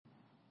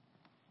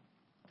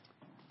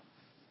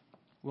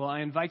Well,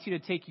 I invite you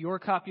to take your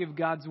copy of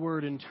God's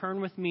Word and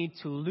turn with me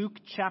to Luke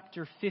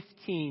chapter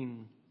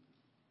 15.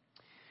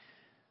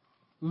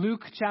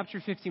 Luke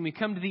chapter 15. We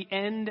come to the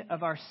end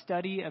of our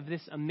study of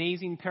this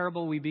amazing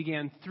parable. We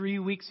began 3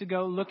 weeks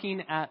ago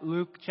looking at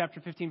Luke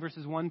chapter 15,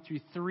 verses 1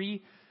 through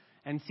 3,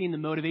 and seeing the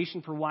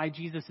motivation for why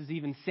Jesus is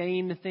even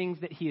saying the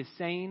things that he is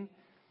saying.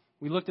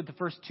 We looked at the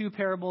first two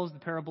parables, the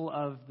parable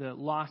of the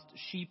lost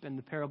sheep and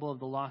the parable of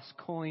the lost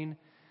coin.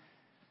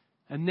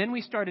 And then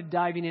we started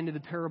diving into the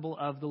parable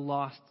of the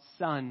lost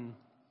son.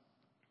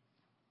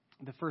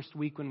 The first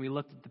week when we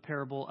looked at the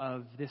parable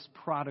of this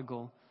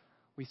prodigal,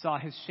 we saw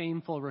his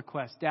shameful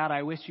request. Dad,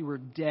 I wish you were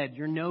dead.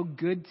 You're no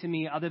good to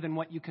me other than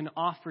what you can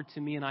offer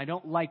to me. And I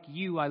don't like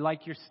you. I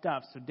like your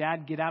stuff. So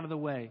Dad, get out of the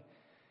way.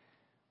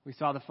 We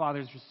saw the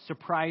father's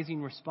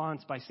surprising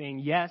response by saying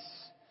yes.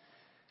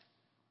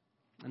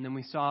 And then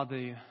we saw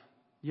the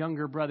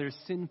younger brother's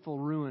sinful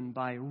ruin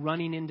by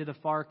running into the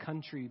far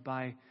country,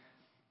 by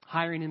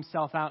hiring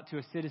himself out to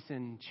a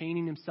citizen,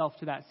 chaining himself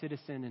to that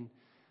citizen and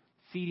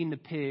feeding the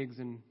pigs.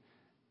 And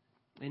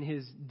in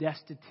his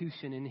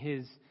destitution, in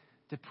his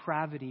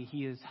depravity,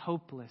 he is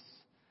hopeless.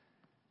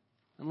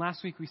 And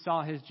last week we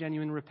saw his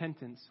genuine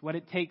repentance, what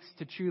it takes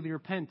to truly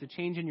repent, a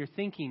change in your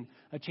thinking,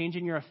 a change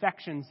in your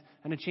affections,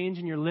 and a change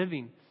in your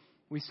living.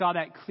 We saw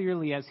that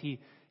clearly as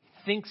he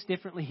thinks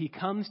differently. He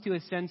comes to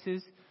his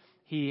senses.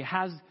 He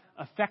has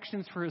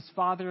affections for his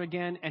father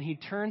again, and he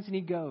turns and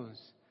he goes.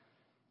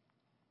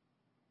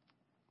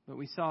 But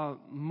we saw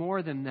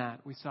more than that.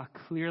 We saw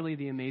clearly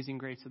the amazing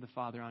grace of the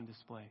Father on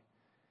display.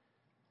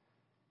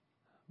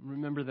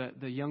 Remember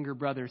that the younger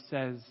brother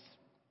says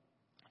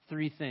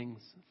three things.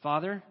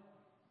 Father,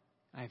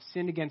 I have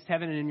sinned against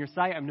heaven and in your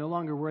sight. I'm no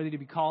longer worthy to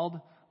be called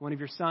one of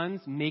your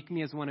sons. Make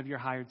me as one of your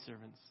hired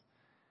servants.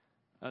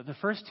 The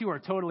first two are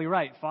totally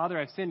right. Father,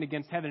 I've sinned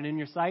against heaven and in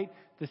your sight.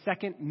 The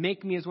second,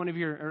 make me as one of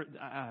your...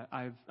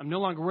 I'm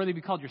no longer worthy to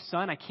be called your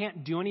son. I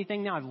can't do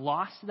anything now. I've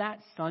lost that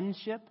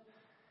sonship.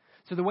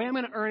 So the way I'm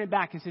going to earn it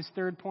back is his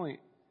third point.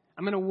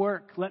 I'm going to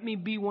work. Let me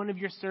be one of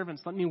your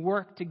servants. Let me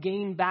work to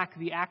gain back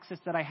the access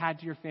that I had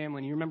to your family.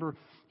 And you remember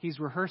he's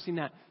rehearsing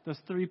those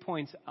 3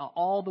 points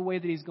all the way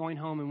that he's going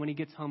home. And when he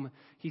gets home,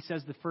 he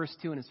says the first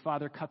two and his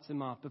father cuts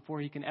him off before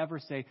he can ever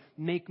say,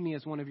 make me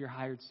as one of your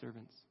hired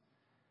servants.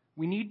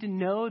 We need to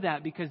know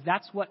that because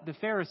that's what the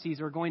Pharisees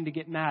are going to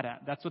get mad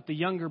at. That's what the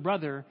younger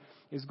brother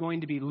is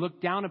going to be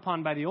looked down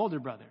upon by the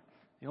older brother.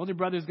 The older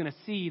brother is going to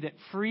see that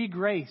free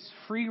grace,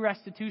 free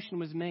restitution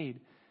was made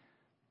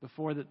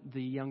before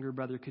the younger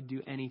brother could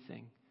do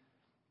anything.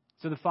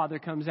 So the father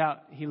comes out.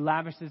 He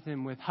lavishes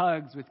him with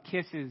hugs, with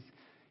kisses.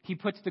 He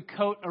puts the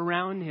coat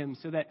around him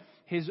so that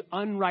his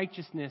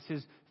unrighteousness,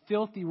 his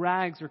filthy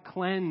rags are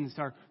cleansed,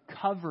 are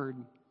covered.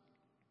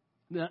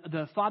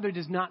 The father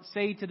does not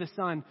say to the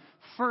son,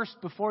 first,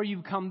 before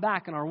you come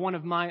back and are one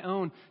of my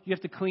own, you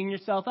have to clean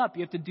yourself up.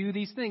 You have to do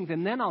these things,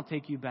 and then I'll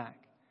take you back.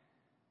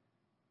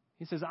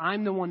 He says,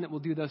 I'm the one that will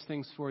do those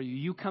things for you.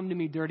 You come to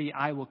me dirty,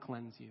 I will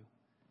cleanse you.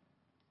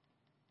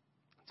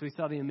 So we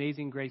saw the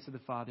amazing grace of the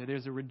Father.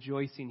 There's a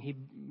rejoicing. He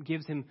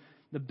gives him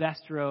the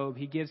best robe.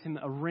 He gives him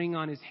a ring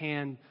on his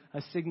hand,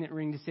 a signet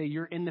ring to say,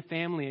 you're in the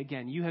family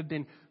again. You have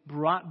been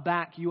brought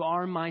back. You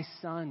are my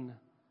son.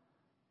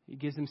 He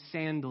gives him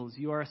sandals.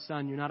 You are a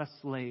son. You're not a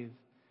slave.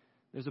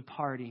 There's a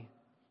party.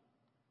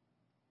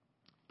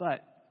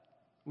 But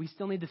we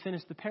still need to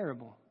finish the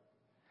parable.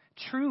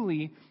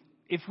 Truly,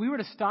 if we were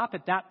to stop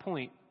at that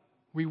point,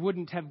 we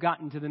wouldn't have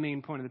gotten to the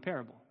main point of the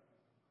parable.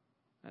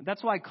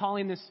 That's why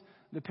calling this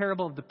the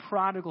parable of the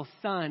prodigal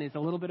son is a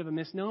little bit of a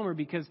misnomer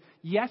because,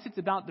 yes, it's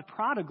about the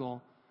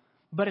prodigal,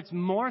 but it's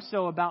more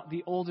so about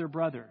the older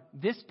brother.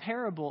 This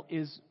parable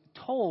is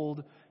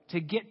told to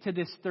get to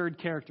this third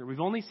character.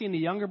 We've only seen the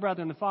younger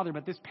brother and the father,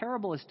 but this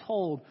parable is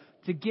told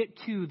to get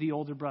to the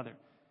older brother.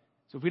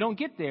 So if we don't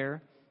get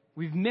there,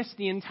 we've missed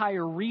the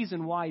entire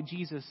reason why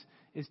Jesus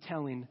is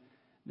telling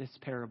this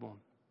parable.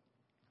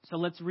 So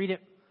let's read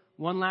it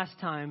one last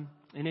time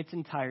in its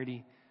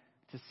entirety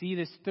to see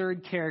this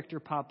third character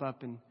pop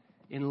up and,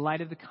 in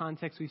light of the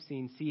context we've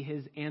seen, see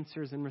his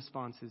answers and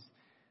responses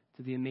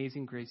to the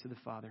amazing grace of the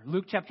Father.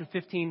 Luke chapter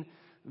 15,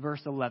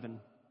 verse 11.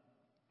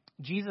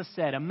 Jesus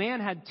said, a man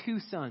had 2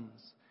 sons.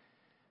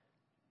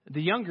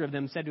 The younger of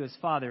them said to his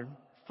father,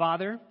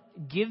 Father,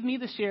 give me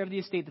the share of the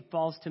estate that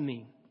falls to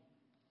me.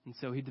 And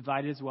so he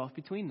divided his wealth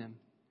between them.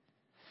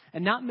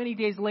 And not many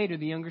days later,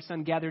 the younger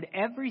son gathered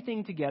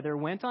everything together,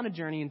 went on a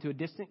journey into a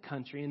distant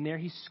country, and there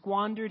he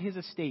squandered his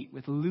estate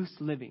with loose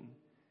living.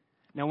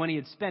 Now, when he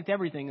had spent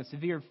everything, a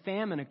severe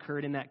famine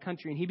occurred in that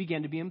country, and he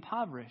began to be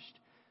impoverished.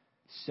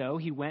 So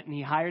he went and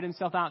he hired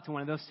himself out to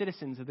one of those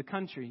citizens of the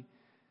country,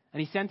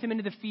 and he sent him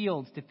into the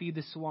fields to feed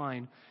the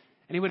swine.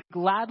 And he would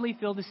gladly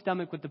fill his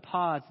stomach with the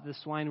pods that the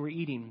swine were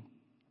eating.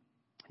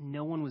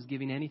 No one was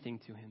giving anything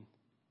to him.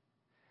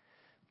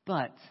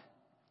 But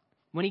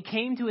when he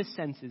came to his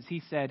senses,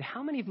 he said,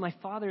 how many of my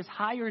father's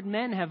hired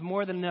men have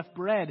more than enough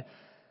bread,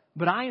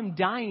 but I am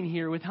dying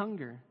here with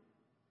hunger?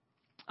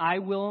 I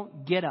will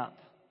get up.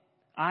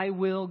 I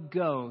will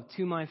go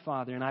to my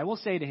father, and I will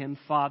say to him,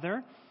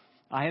 Father,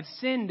 I have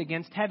sinned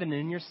against heaven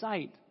and in your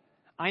sight.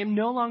 I am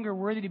no longer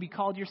worthy to be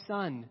called your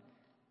son.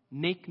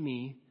 Make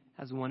me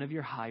as one of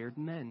your hired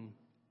men."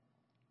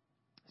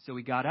 So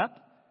he got up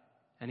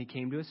and he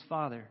came to his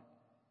father.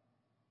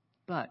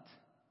 But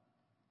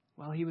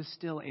while he was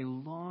still a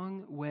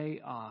long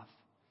way off,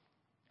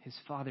 his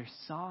father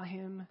saw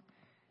him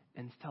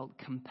and felt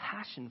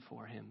compassion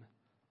for him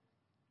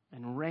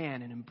and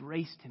ran and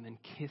embraced him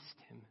and kissed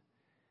him.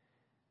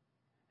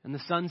 And the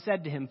son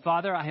said to him,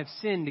 "Father, I have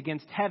sinned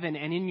against heaven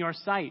and in your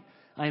sight.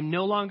 I am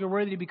no longer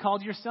worthy to be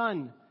called your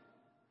son."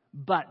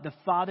 But the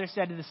father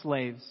said to the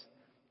slaves,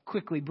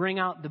 "Quickly, bring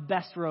out the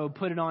best robe,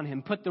 put it on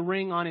him. Put the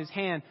ring on his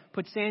hand,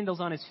 put sandals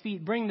on his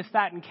feet. Bring the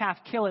fattened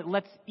calf, kill it.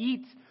 Let's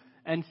eat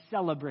and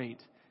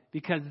celebrate.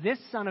 Because this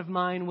son of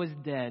mine was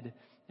dead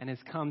and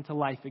has come to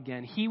life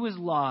again. He was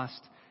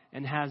lost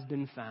and has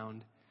been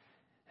found."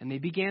 And they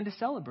began to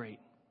celebrate.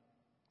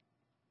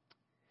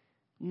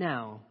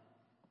 Now,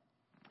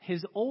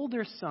 his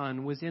older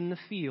son was in the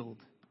field.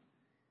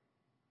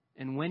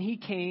 And when he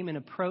came and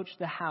approached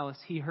the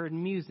house, he heard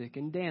music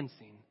and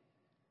dancing.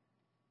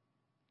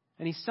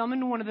 And he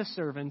summoned one of the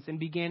servants and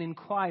began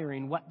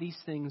inquiring what these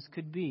things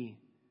could be.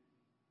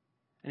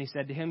 And he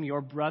said to him,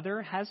 "Your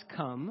brother has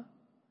come.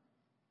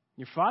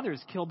 Your father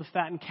has killed the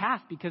fattened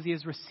calf because he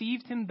has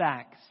received him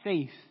back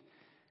safe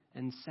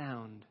and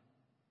sound."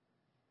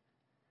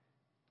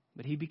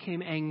 But he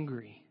became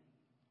angry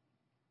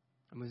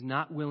and was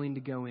not willing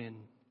to go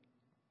in.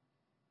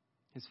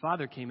 His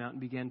father came out and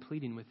began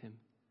pleading with him.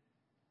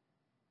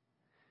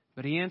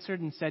 But he answered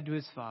and said to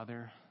his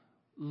father,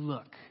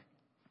 "Look,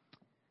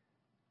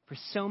 for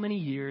so many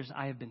years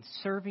I have been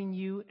serving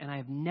you, and I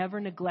have never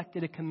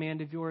neglected a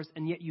command of yours,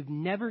 and yet you've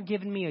never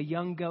given me a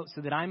young goat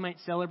so that I might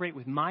celebrate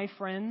with my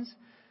friends.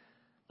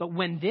 But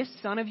when this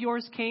son of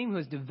yours came, who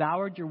has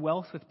devoured your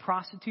wealth with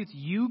prostitutes,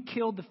 you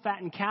killed the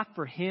fattened calf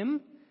for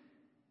him."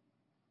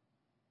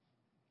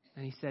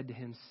 And he said to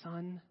him,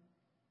 "Son,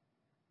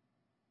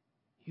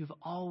 you've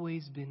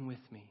always been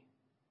with me,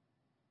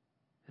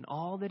 and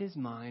all that is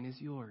mine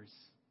is yours.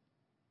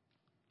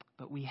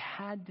 But we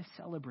had to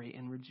celebrate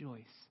and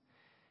rejoice,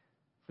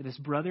 for this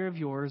brother of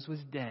yours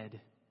was dead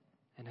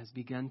and has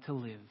begun to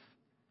live.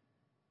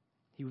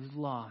 He was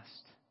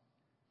lost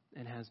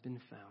and has been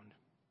found."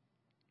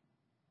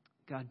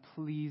 God,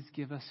 please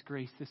give us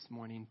grace this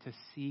morning to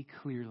see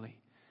clearly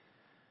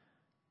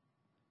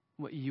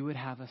what you would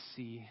have us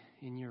see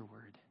in your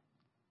word.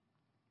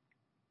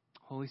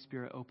 Holy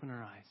Spirit, open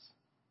our eyes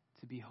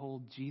to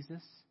behold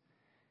Jesus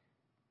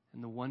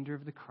and the wonder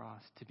of the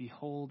cross, to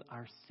behold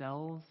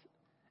ourselves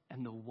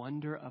and the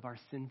wonder of our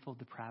sinful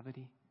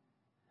depravity,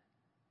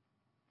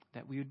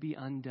 that we would be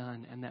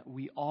undone and that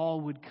we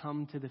all would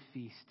come to the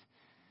feast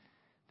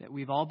that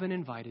we've all been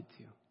invited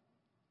to,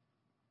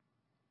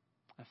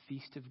 a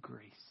feast of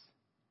grace.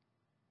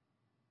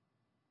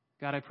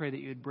 God, I pray that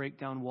you would break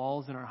down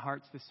walls in our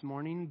hearts this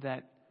morning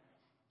that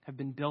have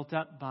been built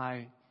up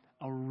by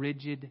a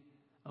rigid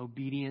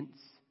obedience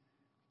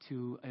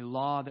to a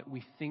law that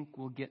we think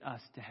will get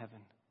us to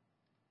heaven.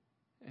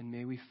 And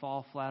may we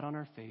fall flat on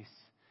our face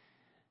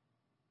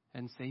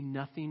and say,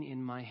 "Nothing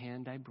in my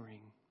hand I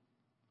bring,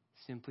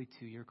 simply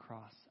to your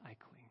cross I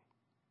cling."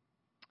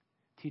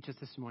 Teach us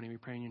this morning, we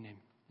pray in your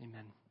name.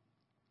 Amen.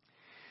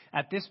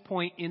 At this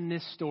point in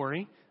this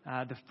story,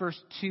 the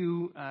first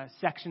two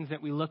sections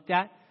that we looked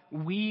at,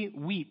 we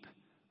weep.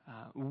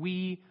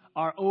 We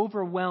are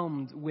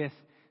overwhelmed with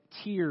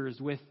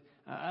tears, with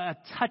a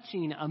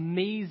touching,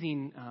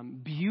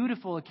 amazing,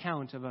 beautiful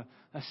account of a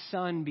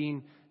son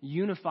being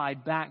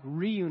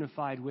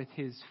reunified with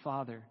his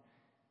father.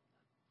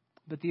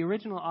 But the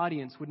original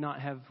audience would not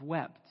have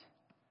wept.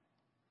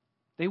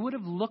 They would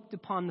have looked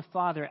upon the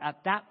father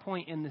at that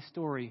point in the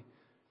story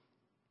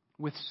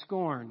with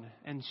scorn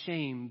and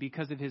shame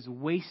because of his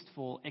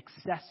wasteful,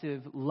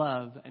 excessive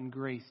love and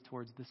grace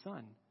towards the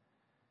son.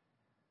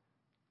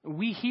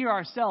 We hear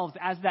ourselves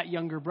as that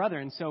younger brother,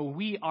 and so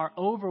we are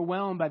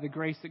overwhelmed by the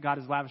grace that God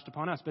has lavished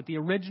upon us. But the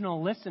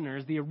original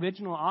listeners, the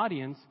original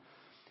audience,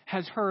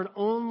 has heard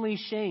only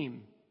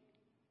shame.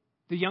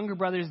 The younger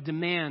brother's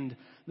demand,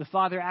 the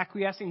father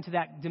acquiescing to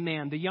that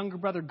demand, the younger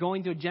brother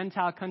going to a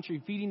Gentile country,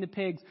 feeding the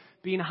pigs,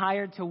 being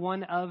hired to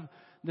one of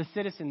the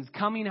citizens,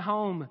 coming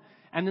home,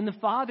 and then the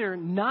father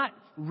not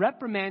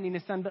reprimanding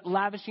his son, but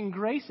lavishing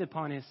grace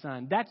upon his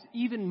son. That's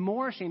even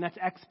more shame. That's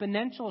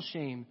exponential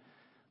shame.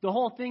 The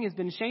whole thing has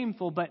been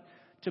shameful, but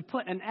to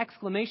put an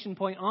exclamation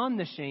point on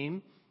the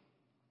shame,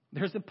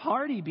 there's a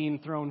party being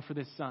thrown for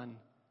this son.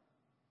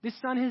 This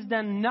son has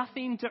done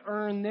nothing to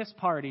earn this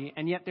party,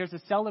 and yet there's a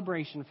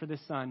celebration for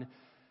this son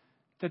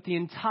that the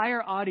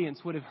entire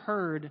audience would have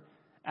heard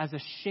as a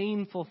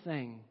shameful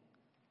thing.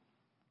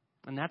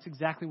 And that's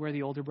exactly where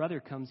the older brother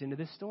comes into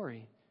this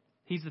story.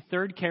 He's the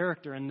third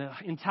character, and the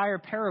entire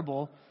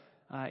parable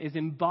is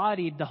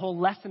embodied, the whole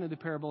lesson of the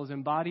parable is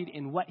embodied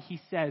in what he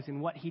says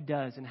and what he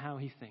does and how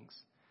he thinks.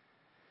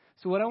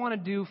 So what I want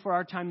to do for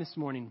our time this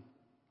morning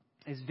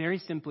is very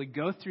simply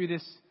go through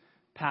this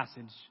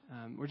passage.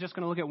 We're just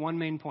going to look at one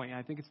main point.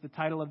 I think it's the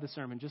title of the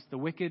sermon, just the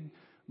wicked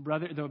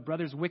the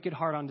brother's wicked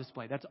heart on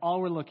display. That's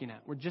all we're looking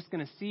at. We're just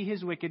going to see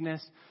his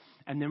wickedness,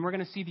 and then we're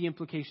going to see the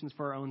implications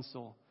for our own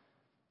soul.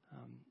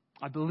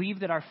 I believe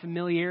that our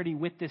familiarity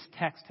with this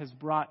text has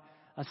brought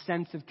a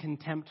sense of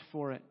contempt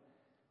for it.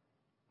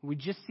 We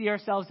just see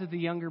ourselves as the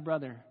younger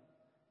brother.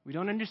 We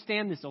don't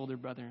understand this older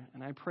brother.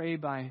 And I pray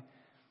by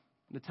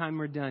the time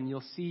we're done,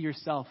 you'll see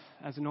yourself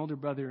as an older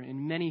brother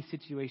in many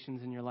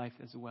situations in your life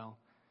as well.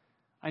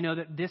 I know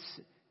that this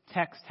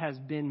text has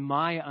been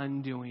my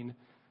undoing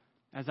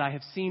as I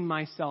have seen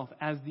myself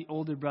as the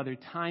older brother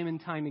time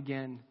and time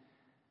again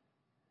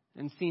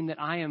and seen that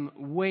I am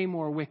way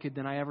more wicked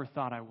than I ever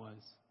thought I was.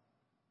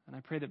 And I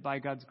pray that by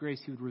God's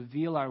grace, He would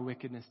reveal our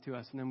wickedness to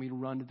us, and then we'd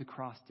run to the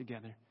cross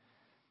together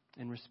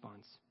in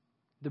response.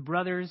 The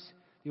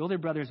older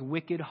brother's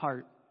wicked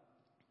heart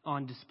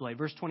on display.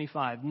 Verse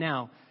 25.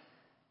 Now,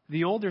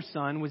 the older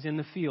son was in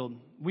the field.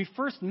 We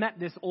first met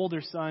this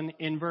older son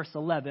in verse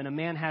 11. A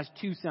man has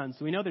two sons,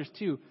 so we know there's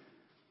two.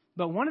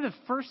 But one of the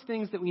first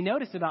things that we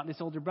notice about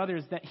this older brother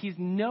is that he's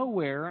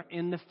nowhere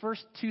in the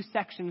first two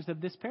sections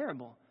of this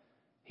parable.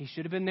 He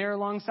should have been there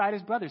alongside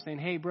his brother saying,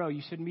 hey, bro,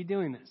 you shouldn't be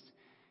doing this.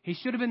 He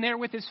should have been there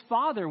with his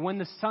father when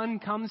the son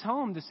comes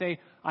home to say,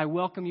 I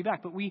welcome you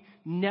back. But we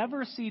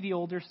never see the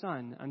older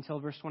son until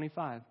verse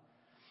 25.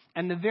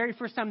 And the very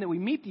first time that we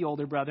meet the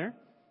older brother,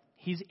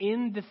 he's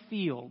in the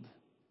field.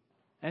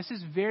 This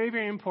is very,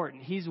 very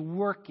important. He's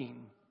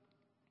working.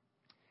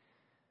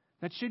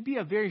 That should be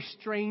a very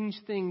strange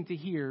thing to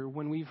hear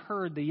when we've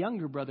heard the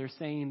younger brother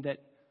saying that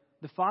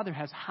the father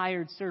has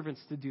hired servants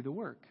to do the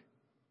work.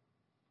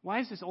 Why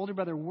is this older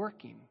brother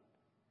working?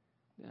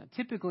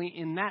 Typically,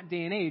 in that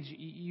day and age,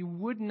 you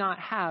would not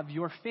have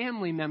your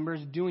family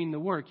members doing the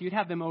work. You'd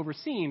have them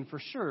overseen for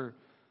sure,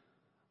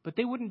 but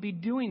they wouldn't be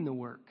doing the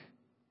work.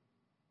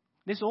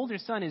 This older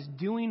son is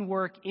doing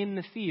work in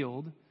the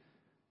field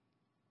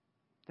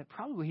that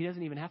probably he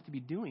doesn't even have to be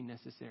doing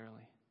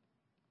necessarily.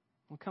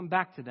 We'll come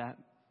back to that.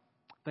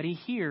 But he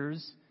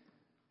hears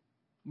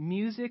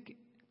music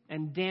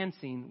and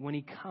dancing when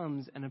he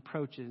comes and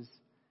approaches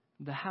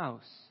the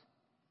house.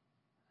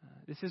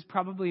 This is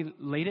probably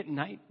late at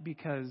night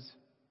because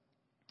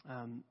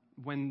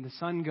when the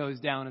sun goes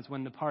down is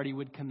when the party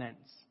would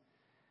commence.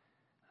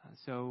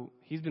 So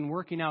he's been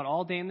working out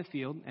all day in the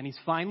field, and he's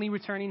finally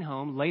returning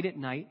home late at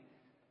night.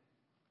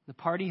 The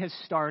party has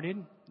started.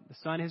 The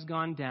sun has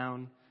gone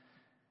down,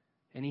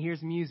 and he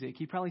hears music.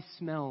 He probably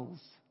smells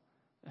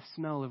a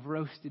smell of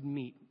roasted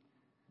meat.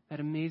 That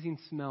amazing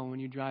smell when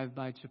you drive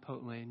by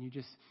Chipotle and you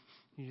just,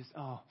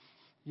 oh,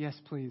 yes,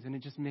 please. And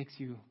it just makes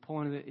you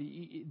pull into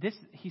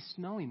he's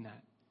smelling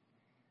that.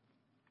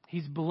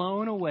 He's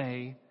blown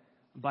away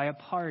by a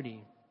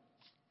party.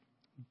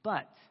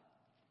 But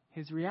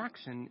his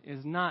reaction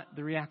is not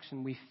the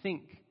reaction we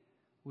think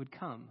would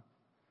come.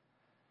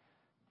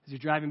 As you're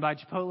driving by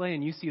Chipotle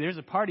and you see there's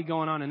a party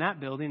going on in that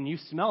building and you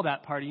smell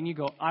that party and you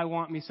go, I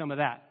want me some of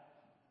that.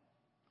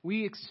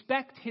 We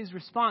expect his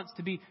response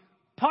to be,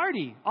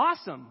 party,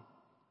 awesome.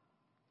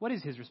 What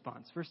is his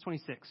response? Verse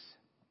 26.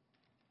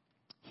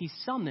 He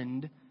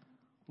summoned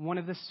one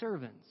of the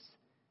servants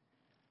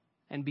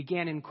and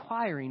began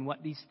inquiring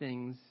what these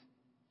things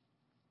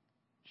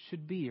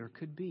should be or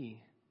could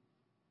be.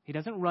 He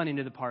doesn't run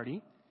into the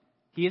party.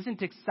 He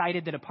isn't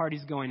excited that a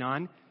party's going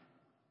on.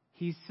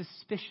 He's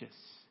suspicious.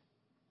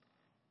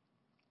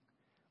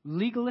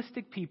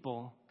 Legalistic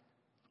people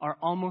are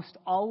almost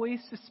always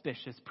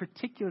suspicious,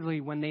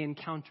 particularly when they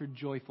encounter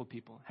joyful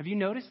people. Have you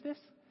noticed this?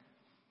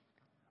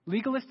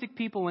 Legalistic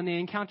people, when they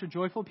encounter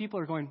joyful people,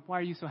 are going, why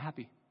are you so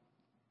happy?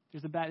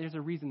 There's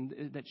a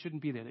reason that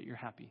shouldn't be there that you're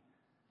happy.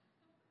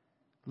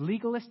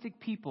 Legalistic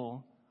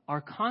people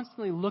are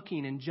constantly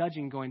looking and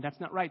judging, going, that's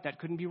not right, that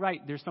couldn't be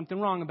right, there's something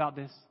wrong about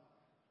this.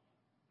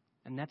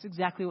 And that's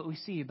exactly what we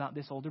see about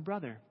this older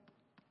brother.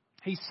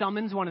 He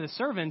summons one of the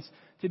servants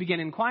to begin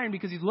inquiring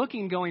because he's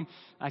looking, going,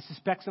 I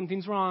suspect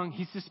something's wrong.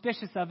 He's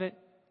suspicious of it.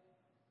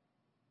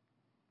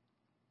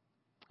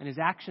 And his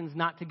actions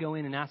not to go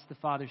in and ask the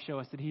father show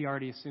us that he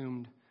already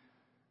assumed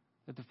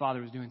that the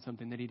father was doing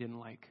something that he didn't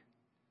like.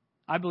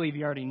 I believe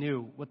he already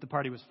knew what the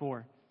party was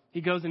for.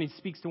 He goes and he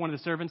speaks to one of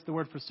the servants. The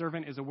word for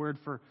servant is a word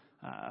for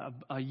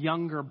a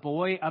younger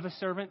boy of a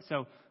servant.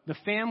 So the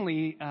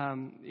family,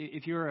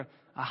 if you're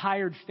a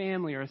hired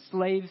family or a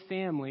slave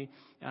family,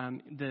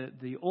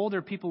 the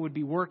older people would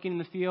be working in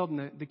the field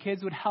and the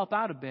kids would help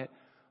out a bit.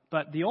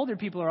 But the older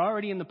people are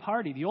already in the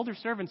party. The older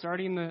servants are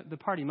already in the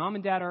party. Mom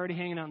and dad are already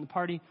hanging out in the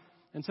party.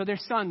 And so their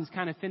son's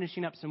kind of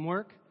finishing up some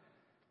work.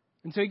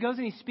 And so he goes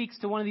and he speaks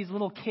to one of these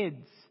little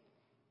kids.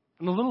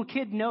 And the little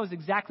kid knows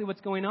exactly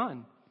what's going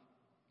on.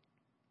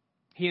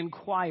 He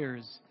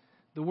inquires.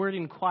 The word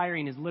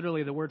inquiring is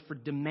literally the word for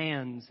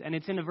demands. And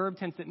it's in a verb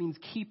tense that means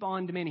keep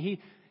on demanding.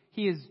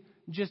 He is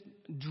just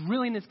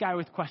drilling this guy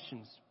with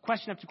questions.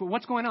 Question after question.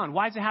 What's going on?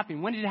 Why is it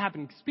happening? When did it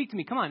happen? Speak to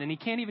me. Come on. And he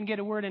can't even get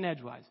a word in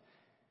edgewise.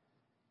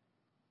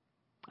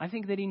 I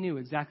think that he knew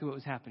exactly what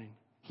was happening.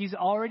 He's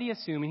already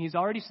assuming, he's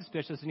already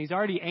suspicious, and he's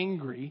already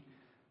angry.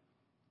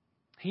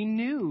 He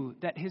knew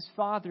that his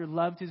father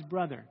loved his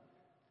brother.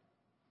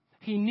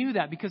 He knew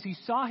that because he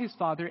saw his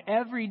father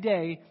every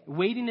day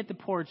waiting at the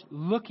porch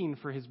looking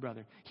for his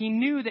brother. He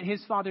knew that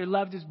his father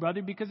loved his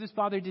brother because his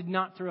father did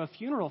not throw a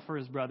funeral for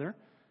his brother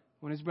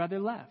when his brother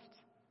left.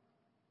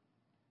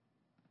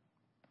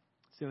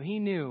 So he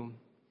knew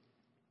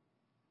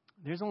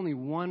there's only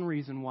one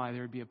reason why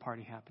there would be a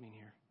party happening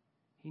here.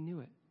 He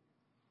knew it.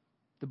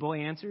 The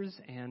boy answers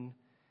and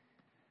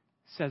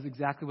says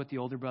exactly what the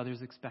older brother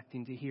is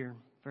expecting to hear.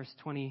 Verse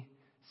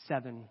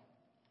 27.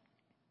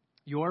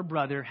 Your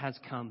brother has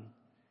come,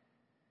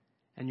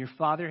 and your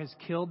father has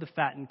killed the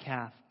fattened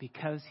calf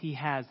because he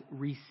has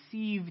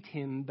received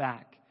him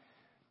back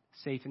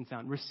safe and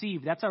sound.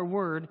 Received, that's our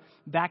word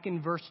back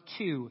in verse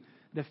 2.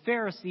 The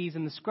Pharisees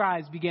and the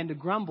scribes began to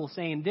grumble,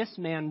 saying, this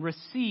man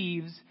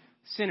receives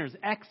sinners,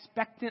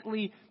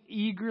 expectantly,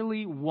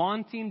 eagerly,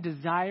 wanting,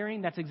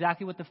 desiring. That's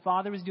exactly what the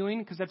Father was doing,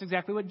 because that's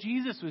exactly what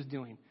Jesus was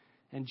doing.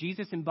 And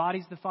Jesus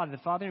embodies the Father. The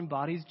Father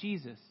embodies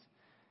Jesus.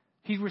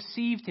 He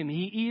received him.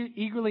 He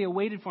eagerly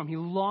awaited for him. He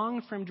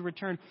longed for him to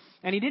return.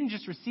 And he didn't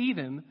just receive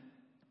him.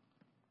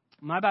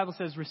 My Bible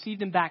says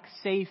received him back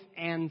safe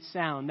and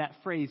sound. That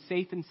phrase,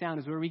 safe and sound,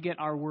 is where we get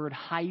our word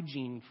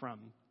hygiene from.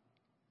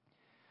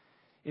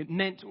 It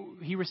meant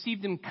he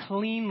received him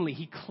cleanly.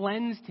 He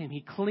cleansed him.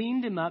 He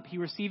cleaned him up. He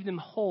received him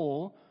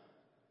whole.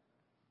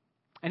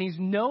 And he's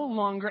no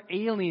longer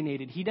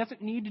alienated. He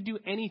doesn't need to do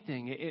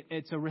anything.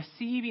 It's a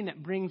receiving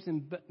that brings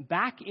him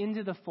back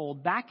into the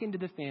fold, back into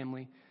the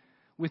family,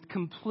 with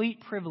complete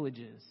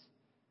privileges.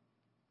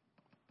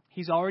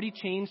 He's already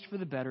changed for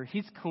the better.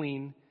 He's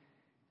clean.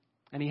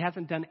 And he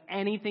hasn't done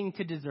anything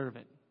to deserve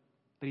it.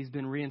 But he's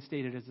been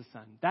reinstated as a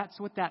son. That's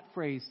what that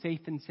phrase,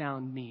 safe and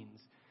sound, means.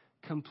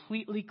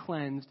 Completely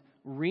cleansed,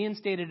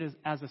 reinstated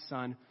as a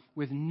son,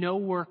 with no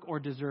work or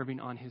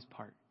deserving on his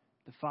part.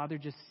 The Father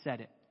just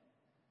said it.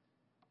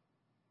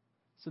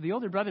 So the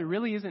older brother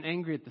really isn't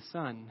angry at the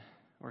son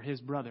or his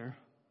brother.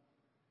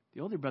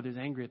 The older brother is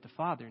angry at the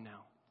Father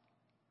now.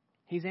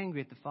 He's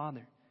angry at the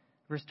Father.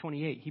 Verse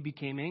 28, he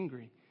became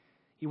angry.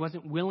 He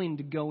wasn't willing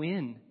to go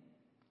in.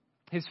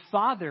 His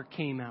father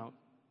came out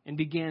and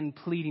began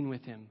pleading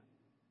with him.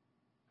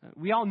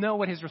 We all know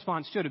what his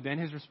response should have been.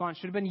 His response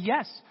should have been,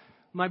 yes,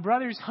 my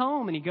brother's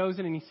home. And he goes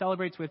in and he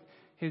celebrates with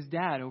his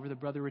dad over the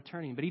brother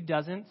returning. But he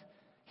doesn't.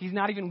 He's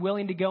not even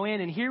willing to go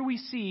in. And here we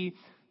see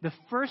the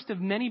first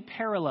of many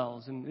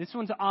parallels. And this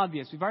one's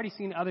obvious. We've already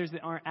seen others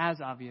that aren't as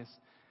obvious.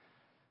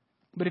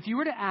 But if you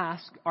were to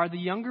ask, are the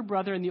younger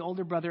brother and the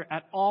older brother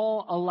at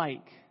all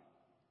alike?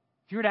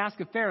 If you were to ask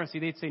a Pharisee,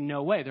 they'd say,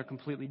 no way, they're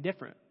completely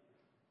different.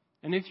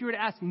 And if you were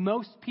to ask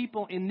most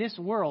people in this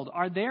world,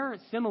 are there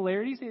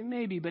similarities?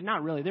 Maybe, but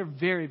not really. They're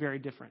very, very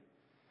different.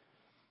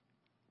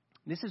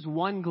 This is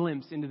one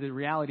glimpse into the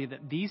reality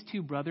that these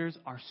two brothers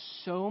are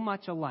so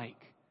much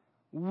alike,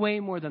 way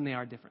more than they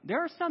are different. There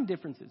are some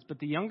differences, but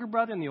the younger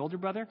brother and the older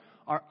brother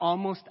are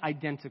almost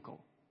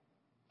identical.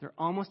 They're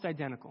almost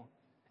identical.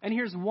 And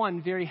here's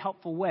one very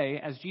helpful way,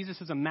 as Jesus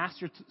is a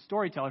master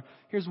storyteller,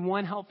 here's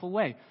one helpful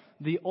way.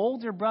 The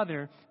older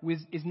brother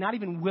is not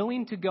even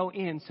willing to go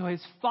in, so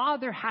his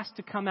father has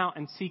to come out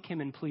and seek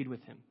him and plead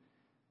with him.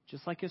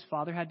 Just like his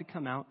father had to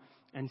come out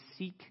and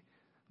seek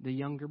the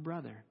younger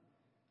brother.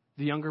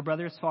 The younger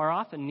brother is far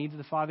off and needs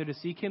the father to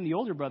seek him. The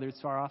older brother is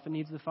far off and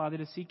needs the father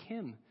to seek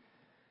him.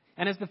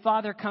 And as the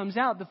father comes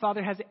out, the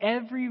father has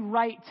every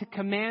right to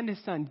command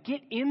his son,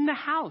 get in the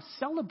house,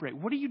 celebrate.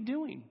 What are you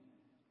doing?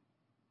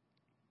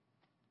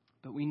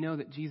 But we know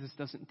that Jesus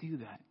doesn't do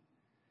that.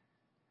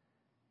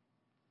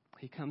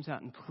 He comes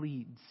out and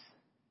pleads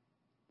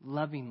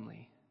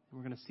lovingly. And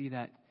we're going to see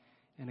that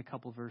in a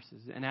couple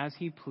verses. And as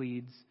he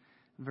pleads,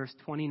 verse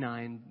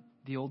 29,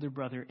 the older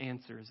brother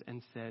answers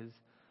and says,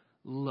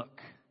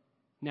 look.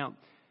 Now,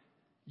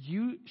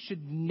 you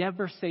should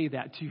never say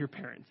that to your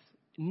parents.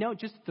 No,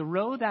 just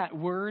throw that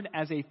word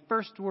as a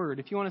first word.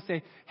 If you want to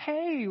say,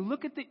 hey,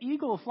 look at the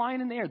eagle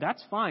flying in the air,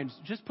 that's fine.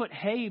 Just put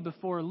hey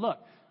before look.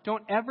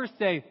 Don't ever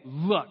say,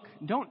 look.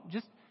 Don't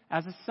just,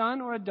 as a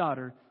son or a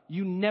daughter,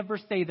 you never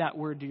say that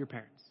word to your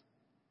parents.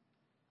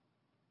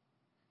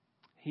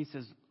 He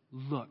says,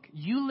 look,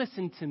 you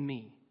listen to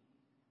me.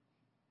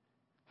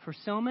 For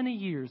so many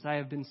years I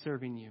have been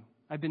serving you.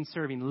 I've been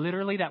serving.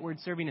 Literally, that word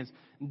serving is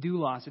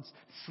doulos. It's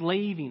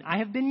slaving. I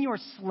have been your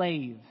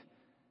slave.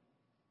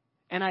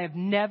 And I have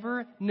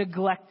never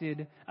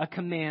neglected a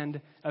command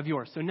of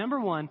yours. So number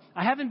one,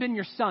 I haven't been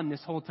your son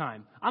this whole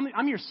time.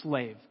 I'm your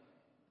slave.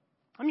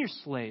 I'm your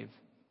slave.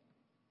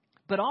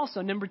 But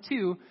also, number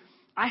two,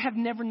 I have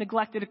never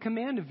neglected a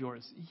command of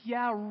yours.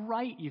 Yeah,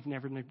 right, you've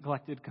never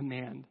neglected a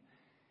command.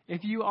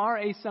 If you are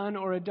a son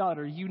or a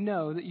daughter, you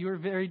know that you are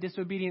very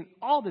disobedient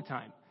all the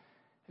time.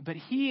 But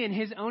he, in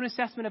his own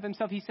assessment of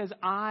himself, he says,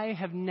 I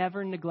have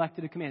never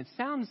neglected a command. It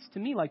sounds to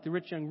me like the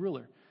rich young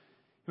ruler.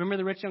 Remember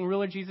the rich young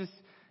ruler? Jesus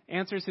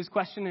answers his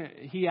question.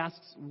 He asks,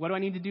 what do I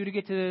need to do to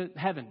get to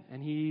heaven?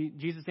 And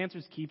Jesus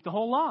answers, keep the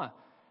whole law.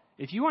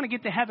 If you want to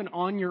get to heaven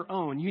on your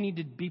own, you need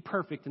to be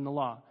perfect in the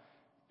law.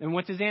 And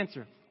what's his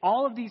answer?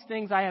 All of these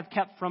things I have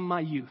kept from my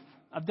youth.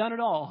 I've done it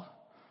all.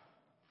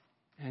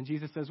 And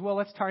Jesus says, well,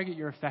 let's target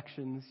your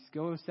affections.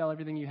 Go sell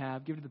everything you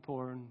have, give to the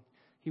poor. And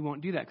he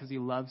won't do that because he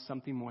loves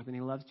something more than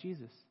he loves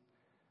Jesus.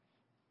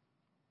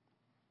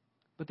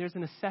 But there's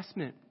an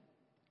assessment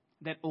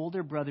that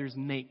older brothers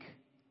make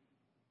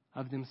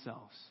of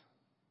themselves.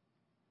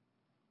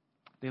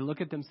 They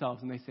look at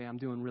themselves and they say, I'm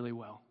doing really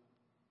well.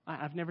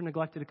 I've never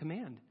neglected a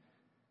command.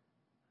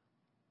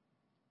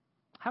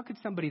 How could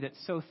somebody that's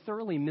so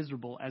thoroughly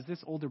miserable as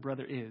this older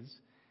brother is,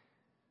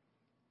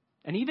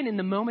 and even in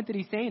the moment that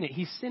he's saying it,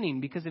 he's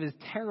sinning because of his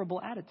terrible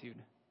attitude.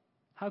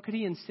 How could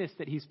he insist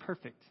that he's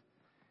perfect,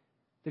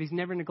 that he's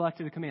never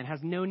neglected a command, has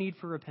no need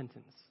for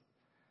repentance?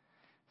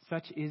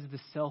 Such is the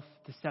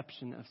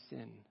self-deception of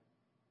sin.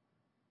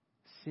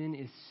 Sin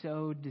is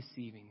so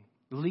deceiving.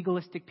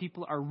 Legalistic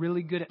people are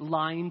really good at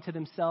lying to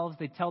themselves.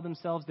 They tell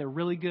themselves they're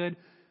really good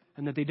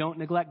and that they don't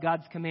neglect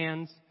God's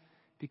commands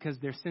because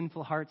their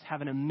sinful hearts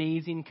have an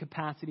amazing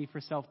capacity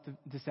for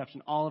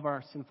self-deception. All of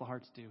our sinful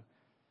hearts do.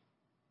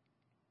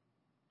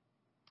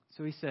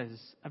 So he says,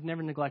 I've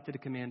never neglected a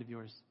command of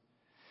yours.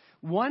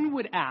 One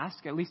would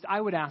ask, at least I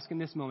would ask in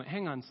this moment,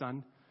 hang on,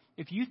 son,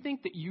 if you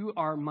think that you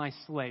are my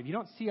slave, you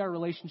don't see our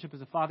relationship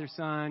as a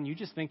father-son, you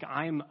just think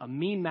I'm a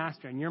mean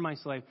master and you're my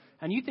slave,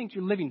 and you think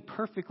you're living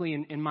perfectly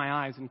in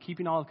my eyes and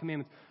keeping all the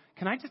commandments,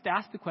 can I just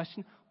ask the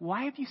question,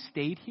 why have you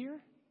stayed here?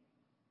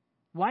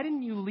 Why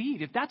didn't you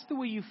leave? If that's the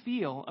way you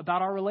feel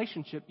about our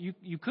relationship,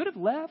 you could have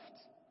left.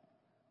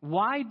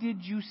 Why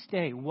did you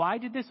stay? Why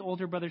did this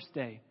older brother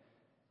stay?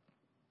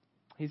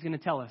 He's going to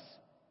tell us,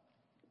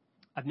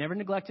 I've never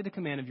neglected a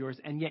command of yours,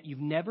 and yet you've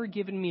never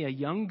given me a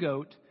young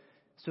goat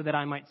so that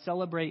I might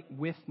celebrate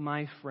with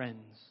my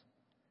friends.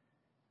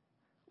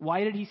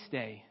 Why did he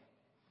stay?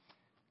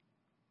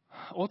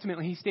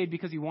 Ultimately, he stayed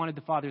because he wanted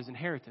the father's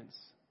inheritance.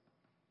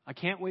 I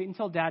can't wait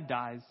until dad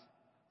dies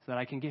so that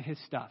I can get his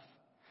stuff.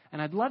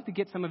 And I'd love to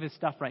get some of his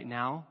stuff right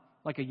now,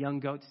 like a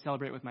young goat to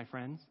celebrate with my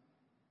friends.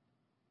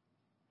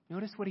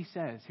 Notice what he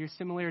says. Here's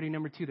similarity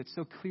number 2 that's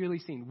so clearly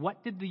seen.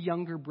 What did the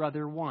younger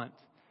brother want?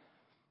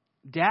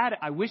 Dad,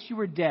 I wish you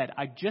were dead.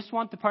 I just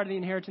want the part of the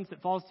inheritance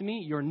that falls to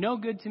me. You're no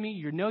good to me.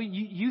 You're no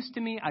use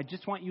to me. I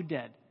just want you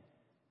dead.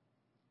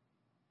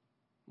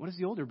 What does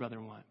the older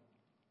brother want?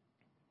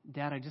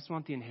 Dad, I just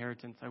want the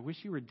inheritance. I wish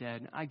you were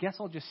dead. I guess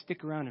I'll just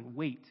stick around and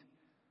wait.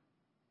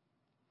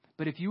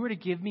 But if you were to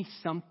give me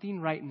something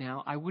right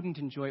now, I wouldn't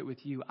enjoy it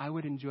with you. I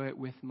would enjoy it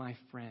with my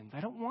friends.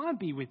 I don't want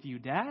to be with you,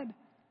 Dad.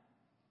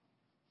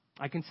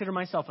 I consider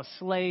myself a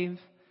slave.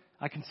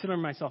 I consider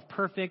myself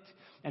perfect.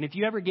 And if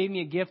you ever gave me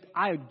a gift,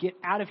 I would get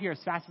out of here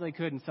as fast as I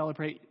could and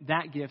celebrate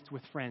that gift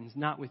with friends,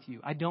 not with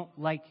you. I don't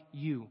like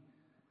you.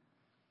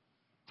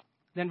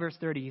 Then verse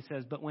 30, he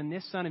says, but when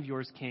this son of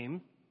yours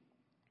came,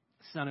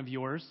 son of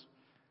yours,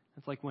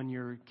 it's like when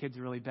your kid's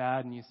really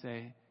bad and you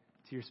say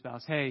to your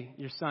spouse, hey,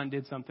 your son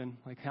did something.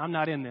 Like, I'm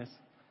not in this.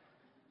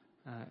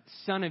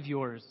 Son of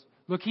yours.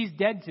 Look, he's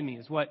dead to me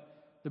is what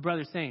the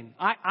brother's saying.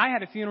 I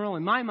had a funeral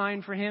in my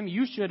mind for him.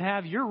 You should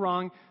have. You're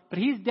wrong. But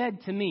he's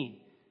dead to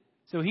me.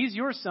 So he's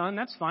your son.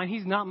 That's fine.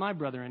 He's not my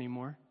brother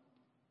anymore.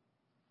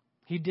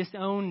 He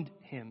disowned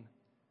him.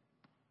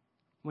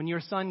 When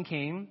your son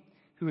came,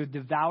 who had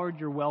devoured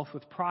your wealth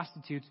with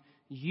prostitutes,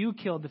 you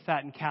killed the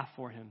fattened calf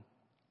for him.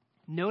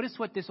 Notice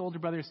what this older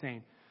brother is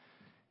saying.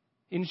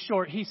 In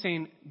short, he's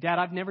saying, Dad,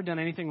 I've never done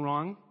anything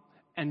wrong,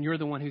 and you're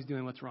the one who's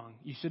doing what's wrong.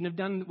 You shouldn't have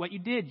done what you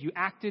did. You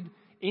acted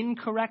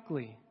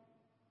incorrectly.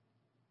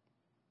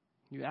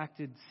 You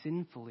acted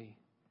sinfully.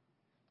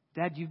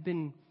 Dad, you've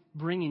been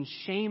bringing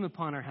shame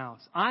upon our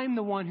house. I'm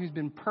the one who's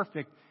been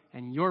perfect,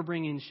 and you're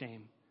bringing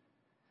shame.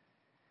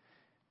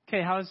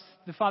 Okay, how's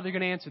the father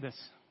going to answer this?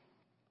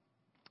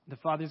 The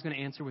father's going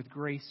to answer with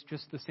grace,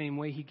 just the same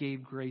way he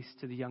gave grace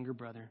to the younger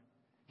brother.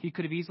 He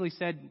could have easily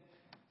said,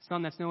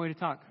 son, that's no way to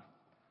talk.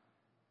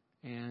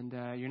 And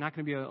you're not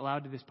going to be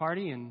allowed to this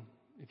party, and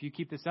if you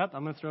keep this up,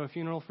 I'm going to throw a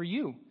funeral for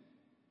you.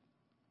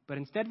 But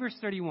instead, verse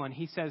 31,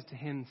 he says to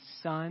him,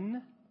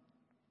 son,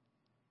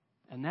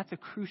 and that's a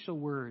crucial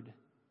word.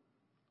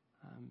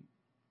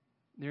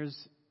 There's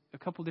a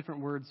couple different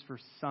words for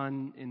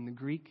son in the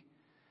Greek.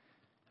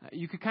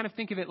 You could kind of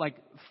think of it like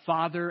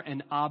father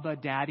and Abba,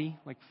 daddy.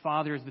 Like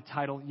father is the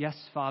title, yes,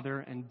 father,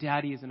 and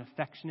daddy is an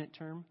affectionate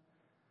term.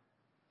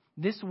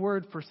 This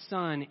word for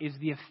son is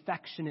the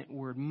affectionate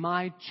word,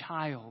 my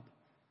child.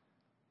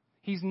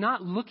 He's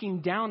not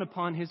looking down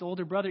upon his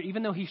older brother,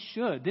 even though he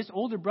should. This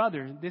older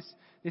brother,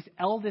 this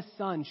eldest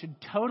son, should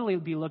totally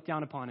be looked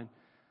down upon him.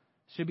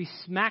 Should be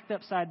smacked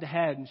upside the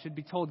head and should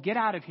be told, get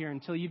out of here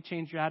until you've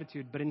changed your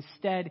attitude. But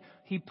instead,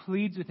 he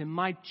pleads with him,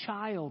 my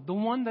child, the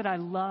one that I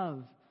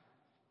love.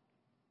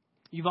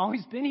 You've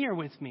always been here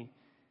with me.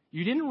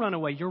 You didn't run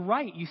away. You're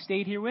right. You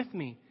stayed here with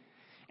me.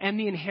 And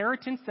the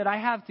inheritance that I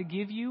have to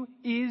give you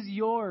is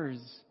yours.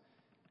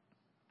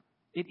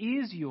 It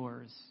is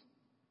yours.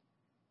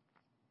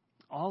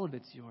 All of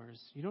it's yours.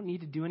 You don't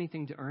need to do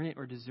anything to earn it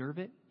or deserve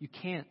it. You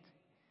can't.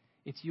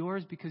 It's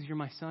yours because you're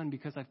my son,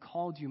 because I've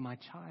called you my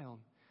child.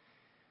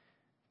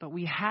 But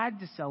we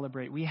had to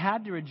celebrate. We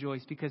had to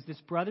rejoice because this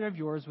brother of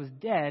yours was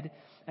dead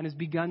and has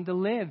begun to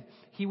live.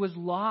 He was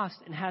lost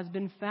and has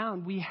been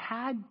found. We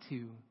had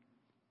to.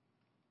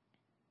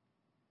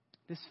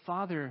 This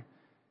father,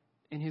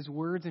 in his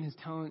words and his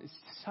tone, is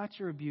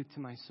such a rebuke to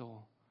my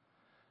soul.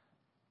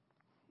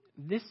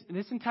 This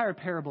entire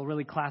parable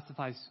really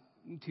classifies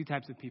two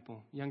types of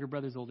people: younger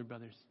brothers, older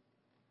brothers.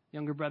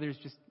 Younger brothers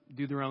just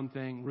do their own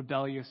thing,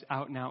 rebellious,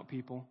 out and out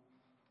people.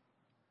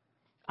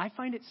 I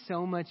find it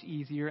so much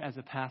easier as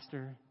a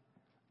pastor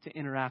to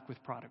interact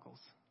with prodigals.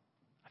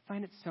 I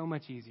find it so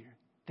much easier.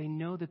 They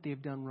know that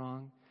they've done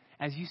wrong.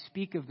 As you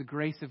speak of the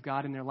grace of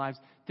God in their lives,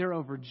 they're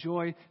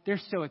overjoyed. They're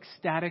so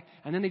ecstatic.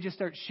 And then they just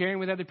start sharing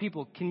with other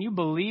people. Can you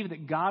believe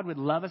that God would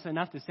love us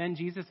enough to send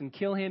Jesus and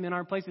kill him in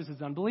our place? This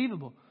is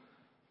unbelievable.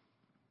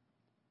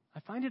 I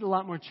find it a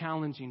lot more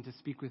challenging to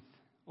speak with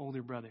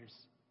older brothers.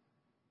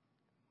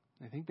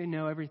 I think they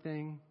know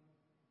everything.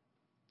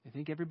 I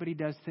think everybody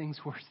does things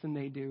worse than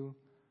they do.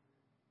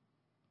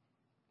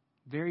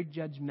 Very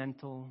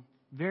judgmental,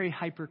 very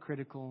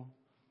hypercritical.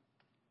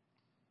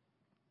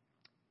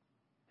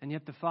 And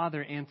yet the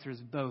Father answers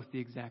both the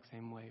exact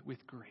same way, with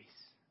grace.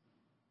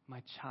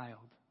 My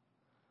child,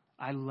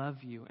 I love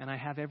you and I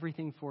have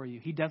everything for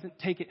you. He doesn't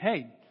take it,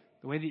 hey,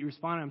 the way that you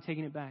responded, I'm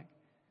taking it back.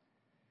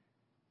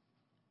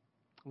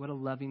 What a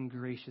loving,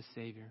 gracious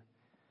Savior.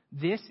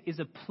 This is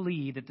a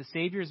plea that the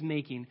Savior is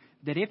making,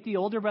 that if the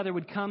older brother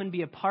would come and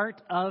be a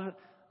part of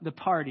the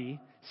party,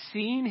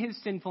 seeing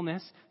his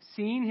sinfulness,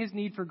 seeing his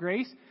need for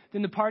grace,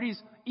 then the party's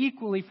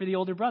equally for the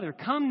older brother.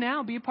 Come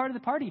now, be a part of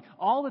the party.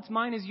 All that's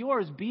mine is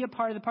yours. Be a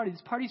part of the party.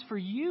 This party's for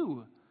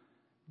you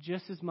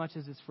just as much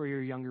as it's for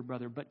your younger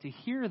brother. But to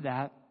hear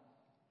that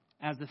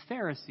as a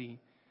Pharisee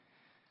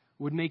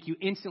would make you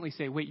instantly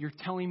say, wait, you're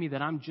telling me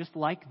that I'm just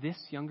like this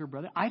younger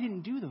brother? I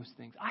didn't do those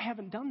things. I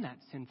haven't done that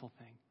sinful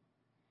thing.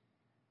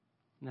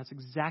 And that's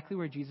exactly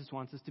where Jesus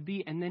wants us to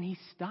be. And then he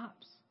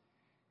stops.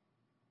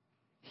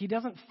 He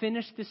doesn't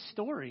finish this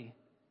story.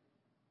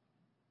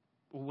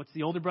 Well, what's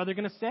the older brother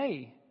going to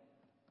say?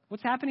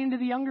 What's happening to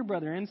the younger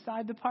brother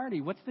inside the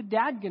party? What's the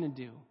dad going to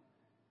do?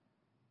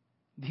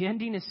 The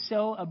ending is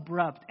so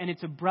abrupt, and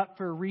it's abrupt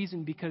for a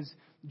reason, because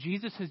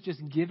Jesus has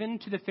just given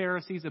to the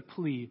Pharisees a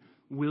plea.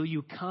 Will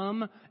you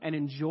come and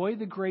enjoy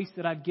the grace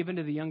that I've given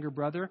to the younger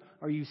brother?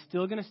 Or are you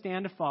still going to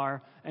stand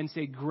afar and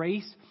say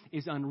grace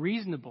is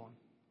unreasonable?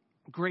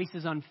 Grace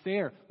is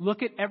unfair.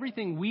 Look at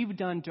everything we've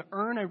done to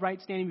earn a right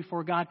standing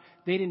before God.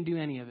 They didn't do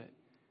any of it.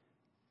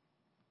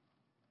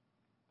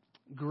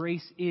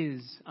 Grace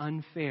is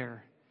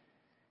unfair.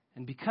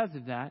 And because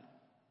of that,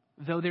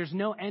 though there's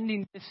no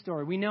ending to this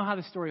story, we know how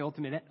the story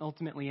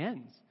ultimately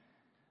ends.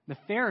 The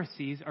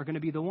Pharisees are going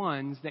to be the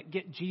ones that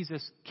get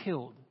Jesus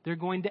killed. They're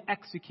going to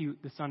execute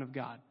the Son of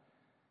God.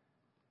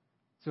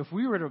 So if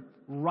we were to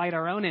write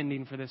our own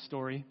ending for this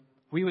story,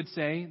 we would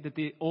say that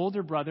the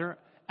older brother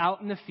out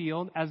in the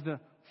field, as the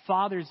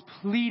father's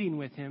pleading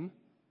with him,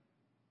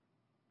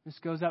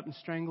 just goes up and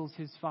strangles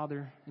his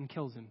father and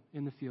kills him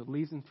in the field,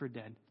 leaves him for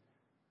dead.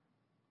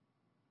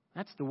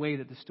 That's the way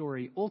that the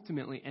story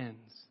ultimately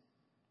ends,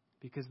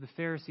 because the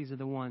Pharisees are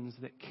the ones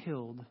that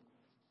killed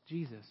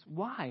Jesus.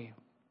 Why?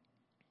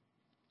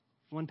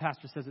 One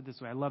pastor says it this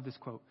way. I love this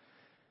quote.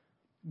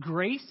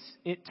 Grace,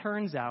 it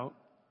turns out,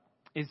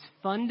 is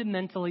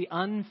fundamentally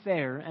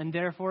unfair and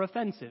therefore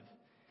offensive.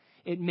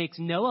 It makes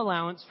no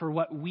allowance for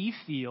what we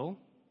feel,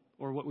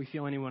 or what we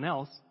feel anyone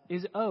else,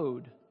 is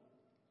owed,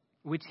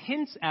 which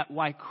hints at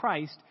why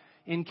Christ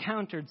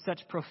encountered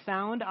such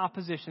profound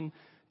opposition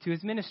to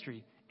his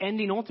ministry,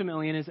 ending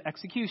ultimately in his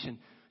execution.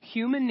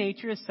 Human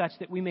nature is such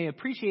that we may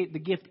appreciate the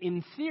gift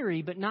in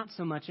theory, but not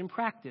so much in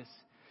practice.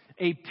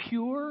 A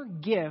pure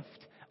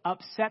gift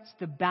upsets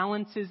the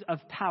balances of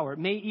power,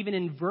 may even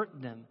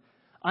invert them.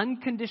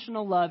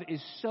 Unconditional love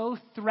is so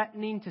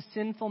threatening to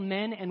sinful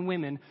men and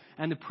women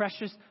and the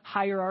precious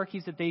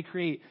hierarchies that they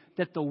create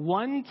that the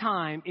one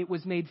time it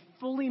was made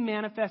fully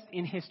manifest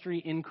in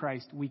history in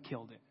Christ, we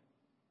killed it.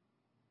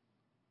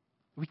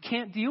 We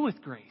can't deal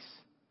with grace.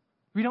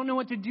 We don't know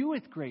what to do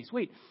with grace.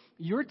 Wait,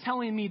 you're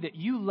telling me that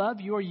you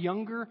love your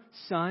younger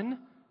son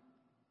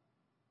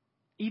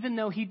even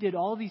though he did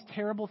all these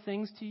terrible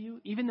things to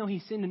you, even though he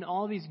sinned in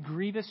all these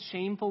grievous,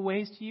 shameful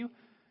ways to you?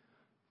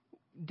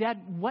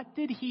 Dad, what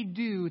did he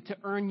do to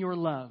earn your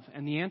love?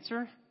 And the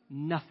answer,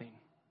 nothing.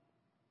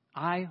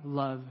 I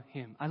love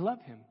him. I love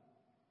him.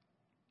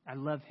 I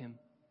love him.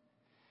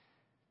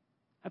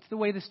 That's the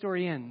way the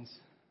story ends.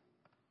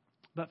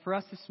 But for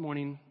us this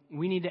morning,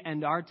 we need to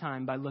end our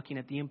time by looking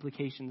at the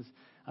implications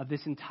of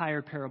this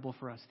entire parable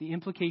for us. The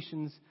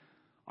implications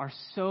are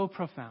so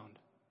profound.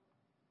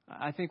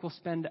 I think we'll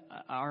spend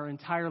our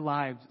entire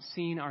lives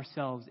seeing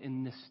ourselves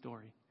in this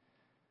story.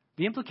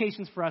 The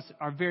implications for us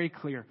are very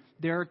clear.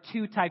 There are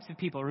two types of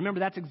people. Remember,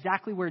 that's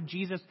exactly where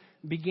Jesus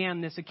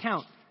began this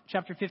account.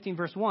 Chapter 15,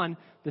 verse 1,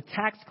 the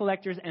tax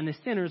collectors and the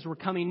sinners were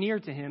coming near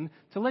to him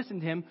to listen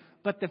to him,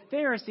 but the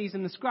Pharisees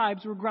and the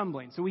scribes were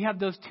grumbling. So we have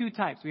those two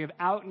types. We have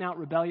out-and-out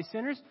rebellious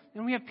sinners,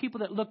 and we have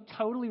people that look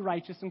totally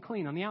righteous and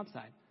clean on the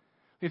outside.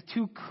 We have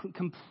two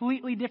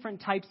completely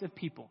different types of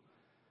people.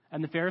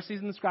 And the Pharisees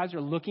and the scribes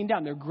are looking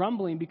down. They're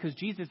grumbling because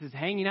Jesus is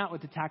hanging out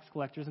with the tax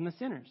collectors and the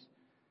sinners.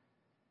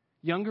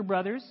 Younger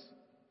brothers,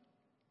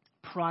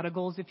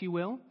 prodigals, if you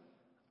will,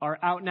 are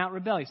out and out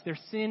rebellious. Their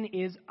sin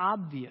is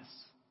obvious.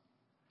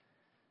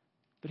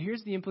 But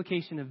here's the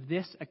implication of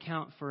this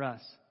account for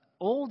us.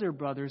 Older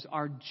brothers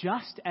are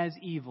just as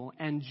evil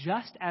and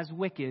just as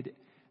wicked,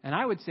 and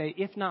I would say,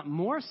 if not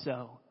more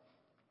so.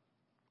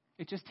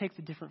 It just takes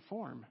a different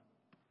form.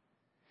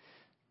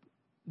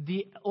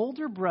 The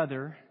older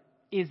brother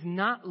is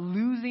not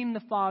losing the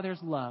father's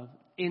love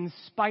in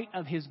spite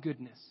of his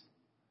goodness.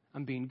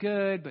 I'm being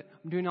good, but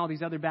I'm doing all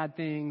these other bad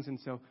things, and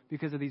so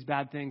because of these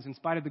bad things, in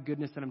spite of the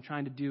goodness that I'm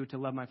trying to do to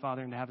love my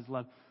father and to have his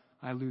love,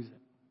 I lose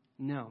it.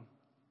 No.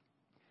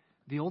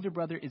 The older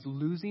brother is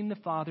losing the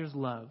father's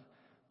love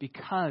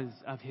because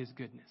of his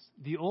goodness.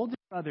 The older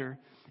brother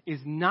is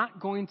not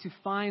going to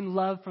find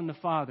love from the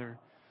father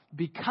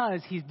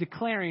because he's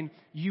declaring,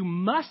 you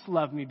must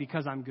love me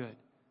because I'm good.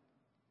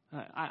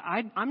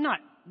 I'm not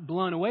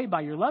blown away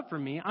by your love for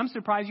me. I'm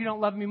surprised you don't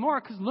love me more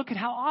because look at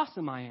how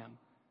awesome I am.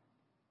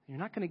 You're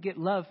not going to get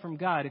love from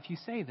God if you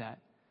say that.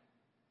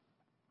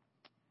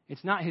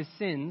 It's not his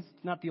sins,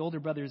 it's not the older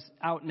brother's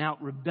out and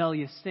out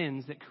rebellious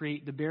sins that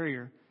create the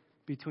barrier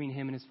between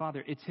him and his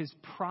father. It's his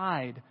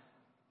pride,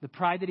 the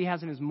pride that he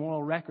has in his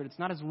moral record. It's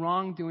not his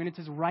wrongdoing, it's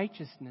his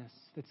righteousness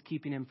that's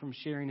keeping him from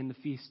sharing in the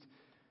feast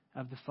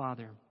of the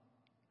Father.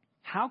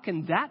 How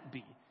can that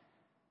be?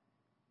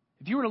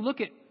 If you were to look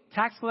at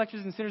tax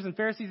collectors and sinners and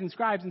Pharisees and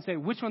scribes and say,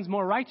 which one's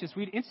more righteous?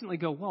 We'd instantly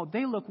go, well,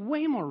 they look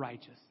way more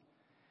righteous.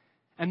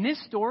 And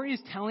this story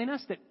is telling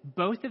us that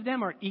both of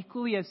them are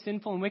equally as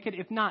sinful and wicked,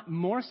 if not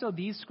more so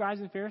these scribes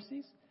and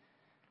Pharisees.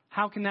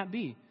 How can that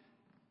be?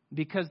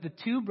 Because the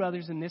two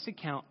brothers in this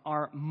account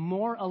are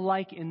more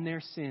alike in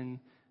their sin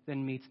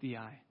than meets the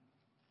eye.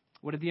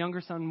 What did the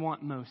younger son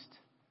want most?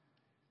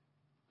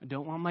 I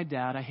don't want my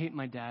dad. I hate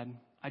my dad.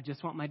 I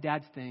just want my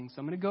dad's thing. So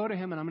I'm going to go to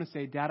him and I'm going to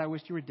say, Dad, I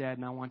wish you were dead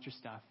and I want your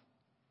stuff.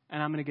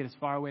 And I'm going to get as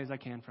far away as I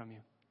can from you.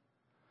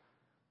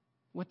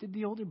 What did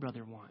the older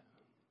brother want?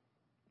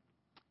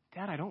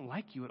 Dad, I don't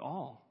like you at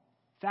all.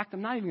 In fact,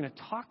 I'm not even going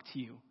to talk to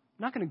you. I'm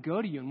not going to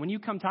go to you. And when you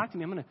come talk to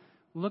me, I'm going to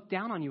look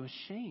down on you with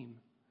shame.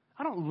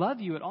 I don't love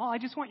you at all. I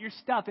just want your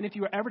stuff. And if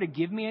you were ever to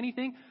give me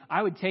anything,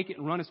 I would take it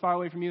and run as far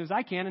away from you as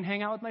I can and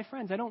hang out with my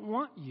friends. I don't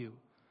want you.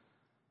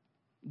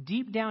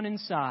 Deep down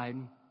inside,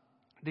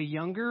 the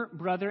younger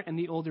brother and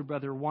the older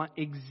brother want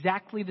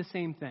exactly the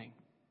same thing.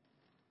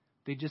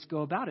 They just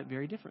go about it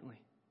very differently.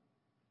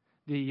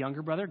 The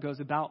younger brother goes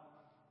about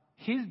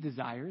his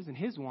desires and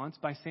his wants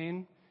by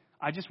saying,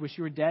 I just wish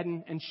you were dead,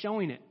 and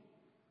showing it.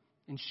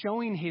 And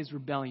showing his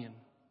rebellion.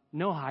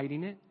 No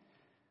hiding it.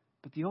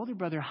 But the older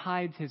brother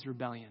hides his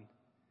rebellion.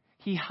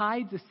 He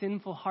hides a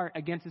sinful heart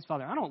against his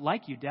father. I don't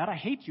like you, Dad. I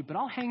hate you, but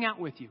I'll hang out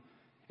with you.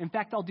 In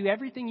fact, I'll do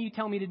everything you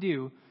tell me to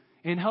do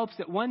in hopes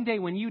that one day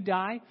when you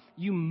die,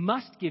 you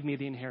must give me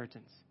the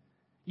inheritance.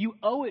 You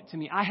owe it to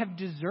me. I have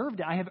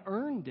deserved it. I have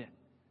earned it.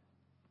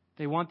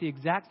 They want the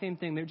exact same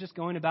thing. They're just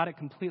going about it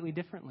completely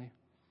differently.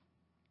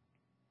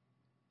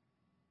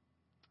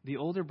 The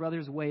older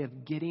brother's way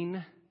of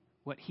getting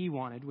what he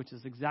wanted, which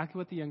is exactly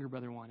what the younger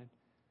brother wanted,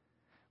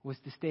 was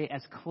to stay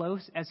as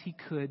close as he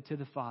could to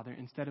the father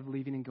instead of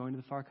leaving and going to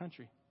the far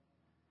country.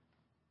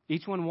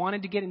 Each one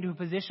wanted to get into a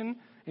position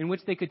in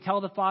which they could tell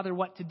the father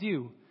what to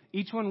do.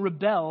 Each one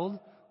rebelled.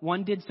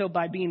 One did so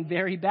by being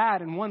very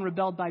bad, and one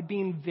rebelled by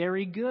being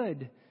very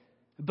good.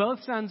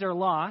 Both sons are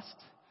lost.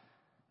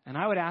 And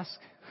I would ask,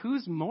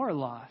 who's more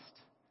lost?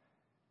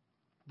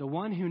 The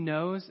one who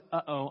knows,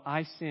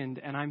 I sinned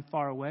and I'm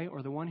far away,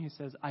 or the one who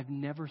says, I've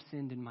never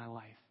sinned in my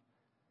life?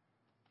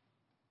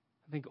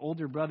 I think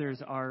older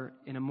brothers are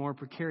in a more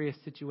precarious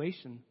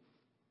situation.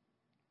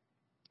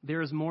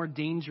 There is more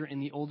danger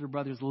in the older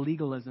brother's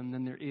legalism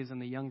than there is in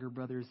the younger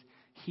brother's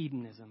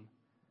hedonism.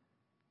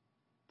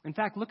 In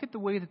fact, look at the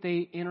way that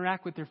they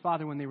interact with their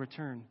father when they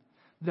return.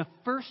 The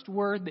first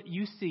word that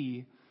you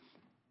see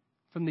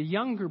from the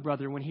younger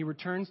brother when he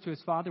returns to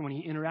his father, when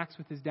he interacts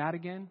with his dad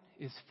again,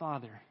 is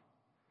Father.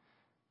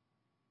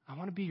 I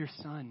want to be your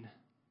son.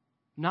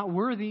 I'm not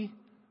worthy,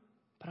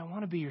 but I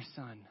want to be your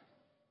son.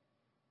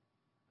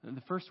 And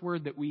the first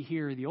word that we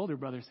hear the older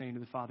brother saying to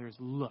the father is,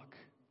 look,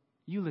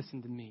 you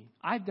listen to me.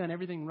 I've done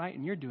everything right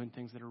and you're doing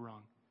things that are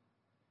wrong.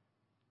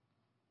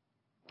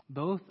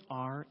 Both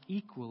are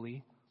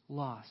equally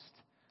lost.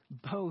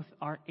 Both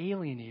are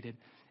alienated.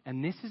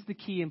 And this is the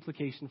key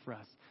implication for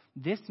us.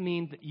 This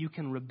means that you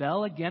can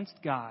rebel against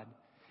God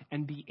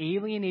and be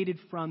alienated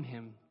from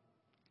him,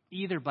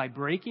 either by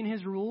breaking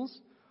his rules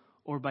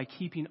or by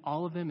keeping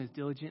all of them as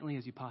diligently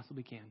as you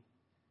possibly can.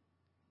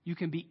 You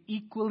can be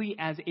equally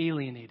as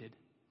alienated.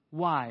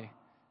 Why?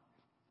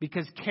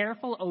 Because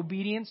careful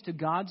obedience to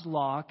God's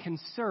law can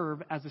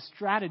serve as a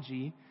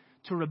strategy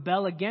to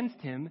rebel against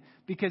him,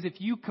 because if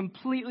you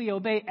completely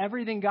obey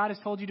everything God has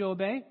told you to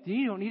obey, then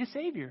you don't need a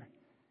Savior.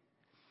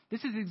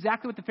 This is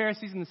exactly what the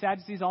Pharisees and the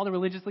Sadducees, all the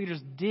religious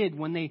leaders did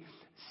when they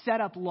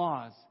set up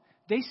laws.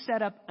 they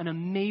set up an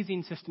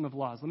amazing system of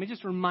laws. Let me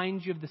just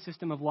remind you of the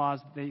system of laws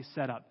that they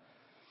set up.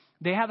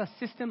 They have a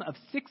system of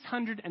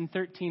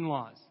 613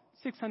 laws.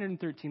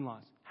 613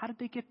 laws. How did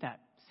they get that?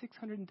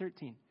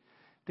 613.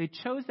 They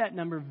chose that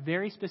number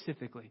very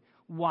specifically.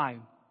 Why?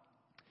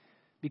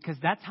 Because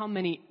that's how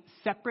many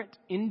separate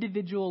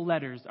individual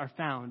letters are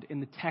found in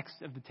the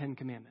text of the Ten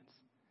Commandments.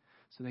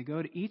 So they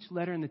go to each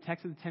letter in the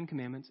text of the Ten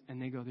Commandments,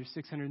 and they go, there's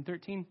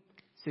 613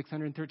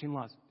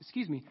 laws.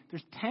 Excuse me,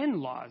 there's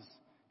 10 laws,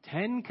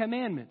 10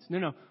 commandments.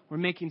 No, we're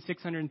making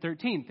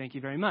 613. Thank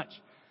you very much.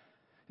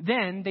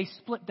 Then they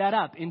split that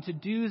up into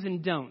do's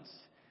and don'ts.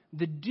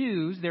 The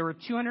do's, there were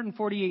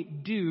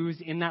 248 do's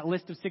in that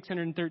list of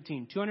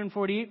 613.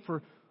 248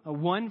 for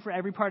one for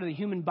every part of the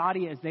human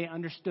body as they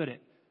understood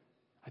it.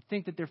 I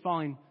think that they're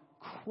falling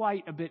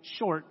quite a bit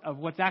short of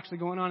what's actually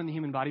going on in the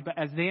human body. But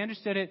as they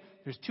understood it,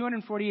 there's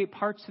 248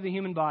 parts to the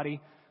human body.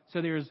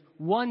 So there's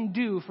one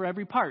do for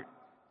every part.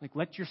 Like,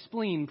 let your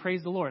spleen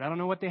praise the Lord. I don't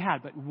know what they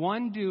had, but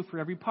one do for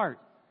every part.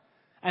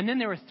 And then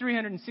there were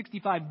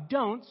 365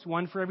 don'ts,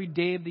 one for every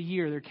day of the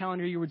year. Their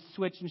calendar year would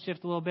switch and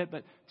shift a little bit,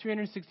 but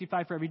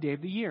 365 for every day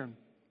of the year.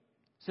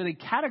 So they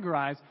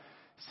categorized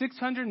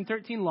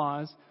 613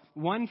 laws,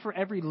 one for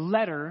every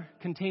letter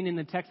contained in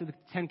the text of the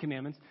Ten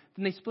Commandments.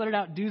 Then they split it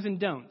out, do's and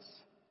don'ts.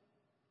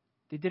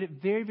 They did it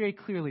very, very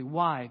clearly.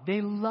 Why? They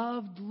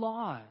loved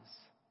laws.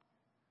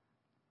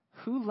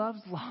 Who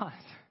loves laws?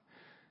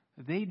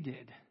 They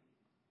did.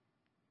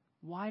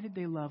 Why did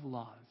they love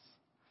laws?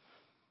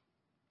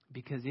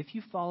 Because if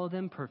you follow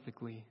them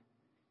perfectly,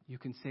 you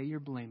can say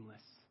you're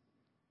blameless.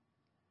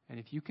 And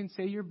if you can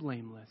say you're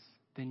blameless,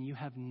 then you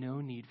have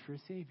no need for a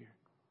Savior.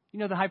 You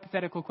know the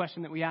hypothetical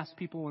question that we ask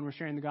people when we're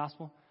sharing the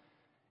gospel?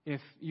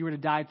 If you were to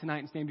die tonight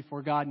and stand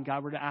before God and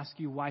God were to ask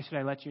you, why should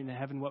I let you into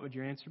heaven, what would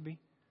your answer be?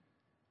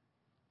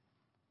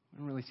 I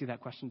don't really see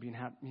that question being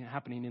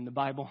happening in the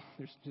Bible.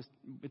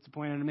 It's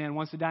appointed a man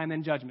wants to die and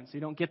then judgment. So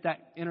you don't get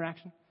that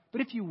interaction.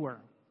 But if you were,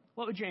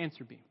 what would your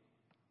answer be?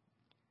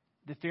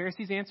 The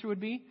Pharisees' answer would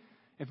be,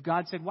 if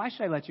God said, why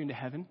should I let you into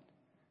heaven?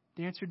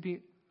 The answer would be,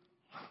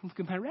 look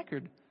at my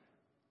record.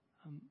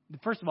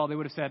 First of all, they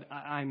would have said,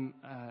 I'm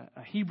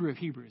a Hebrew of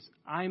Hebrews.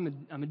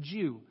 I'm a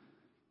Jew.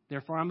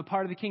 Therefore, I'm a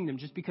part of the kingdom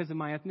just because of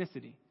my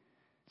ethnicity.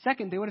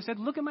 Second, they would have said,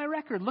 look at my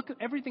record. Look at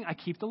everything. I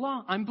keep the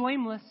law. I'm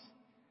blameless.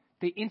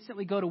 They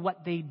instantly go to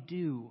what they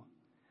do.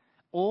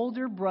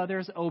 Older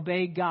brothers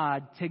obey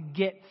God to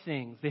get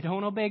things. They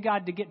don't obey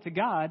God to get to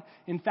God.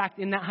 In fact,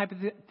 in that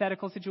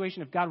hypothetical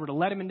situation, if God were to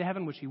let him into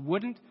heaven, which he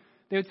wouldn't,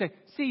 they would say,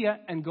 see ya,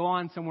 and go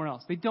on somewhere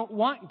else. They don't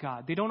want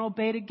God. They don't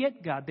obey to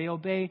get God. They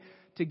obey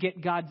to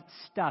get God's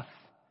stuff.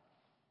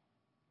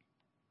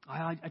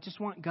 I just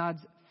want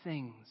God's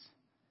things.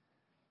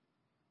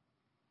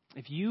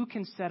 If you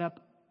can set up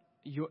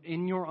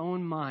in your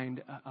own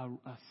mind a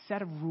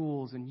set of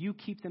rules and you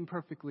keep them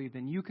perfectly,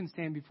 then you can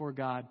stand before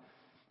God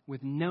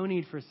with no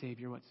need for a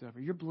Savior whatsoever.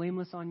 You're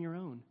blameless on your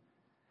own.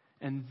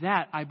 And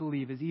that, I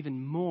believe, is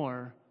even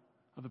more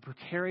of a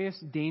precarious,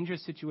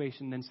 dangerous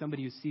situation than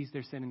somebody who sees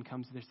their sin and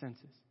comes to their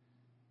senses.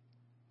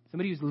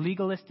 Somebody who's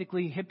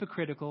legalistically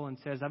hypocritical and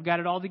says, I've got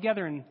it all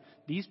together, and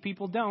these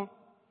people don't.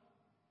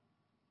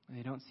 And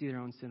they don't see their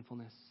own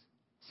sinfulness.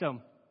 So,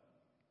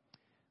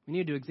 we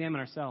need to examine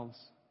ourselves.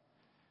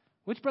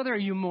 Which brother are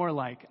you more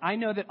like? I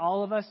know that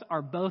all of us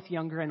are both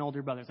younger and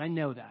older brothers. I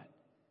know that.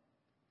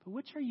 But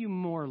which are you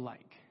more like?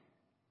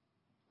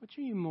 Which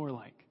are you more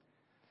like?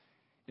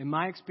 In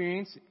my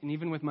experience, and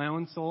even with my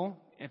own soul,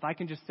 if I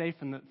can just say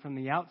from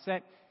the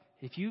outset,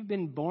 if you've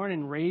been born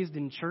and raised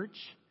in church,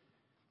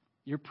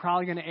 you're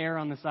probably going to err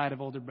on the side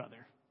of older brother.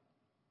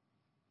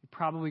 You're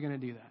probably going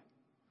to do that.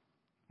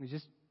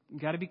 You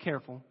got to be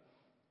careful.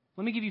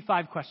 Let me give you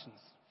 5 questions,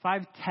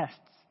 5 tests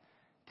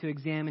to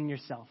examine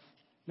yourself.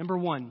 Number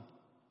 1,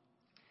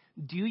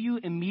 do you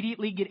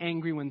immediately get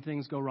angry when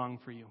things go wrong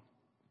for you?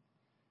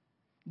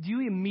 Do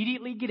you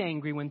immediately get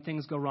angry when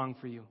things go wrong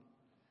for you?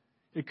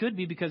 It could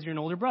be because you're an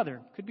older brother.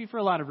 It could be for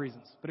a lot of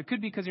reasons. But it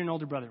could be because you're an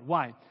older brother.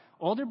 Why?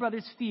 Older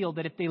brothers feel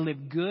that if they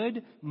live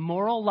good,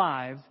 moral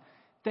lives,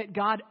 that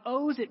God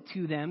owes it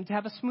to them to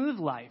have a smooth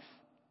life.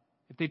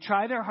 If they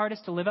try their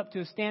hardest to live up to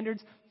his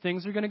standards,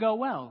 things are going to go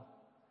well.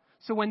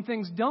 So when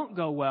things don't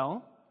go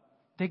well,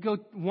 they go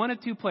one of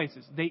 2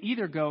 places. They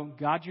either go,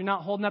 God, you're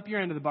not holding up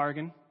your end of the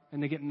bargain,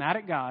 and they get mad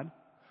at God.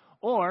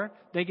 Or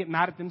they get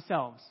mad at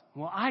themselves.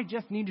 Well, I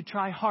just need to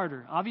try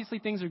harder. Obviously,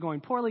 things are going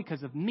poorly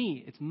because of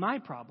me. It's my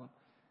problem.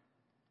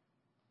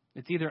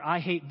 It's either I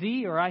hate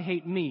thee or I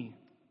hate me.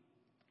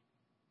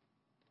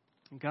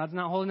 And God's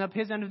not holding up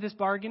his end of this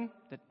bargain,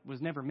 that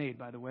was never made,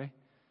 by the way.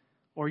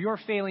 Or you're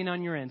failing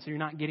on your end, so you're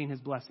not getting his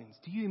blessings.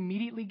 Do you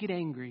immediately get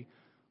angry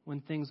when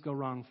things go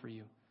wrong for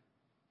you?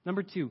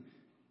 Number 2,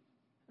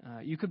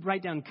 you could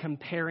write down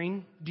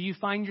comparing. Do you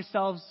find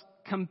yourselves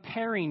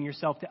comparing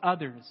yourself to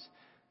others?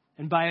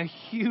 And by a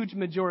huge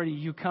majority,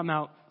 you come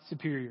out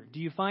superior. Do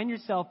you find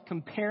yourself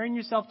comparing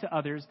yourself to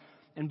others,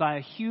 and by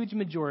a huge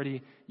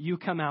majority, you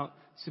come out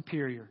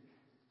superior?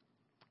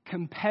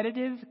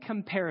 Competitive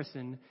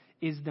comparison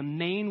is the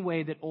main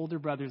way that older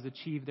brothers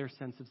achieve their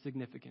sense of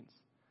significance.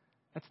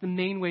 That's the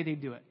main way they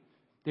do it.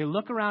 They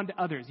look around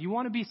to others. You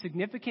want to be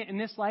significant in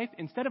this life?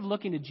 Instead of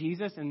looking to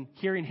Jesus and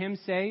hearing him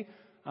say,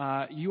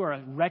 you are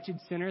a wretched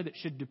sinner that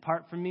should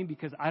depart from me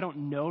because I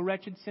don't know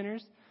wretched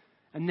sinners,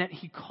 and that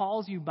he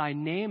calls you by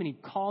name and he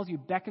calls you,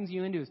 beckons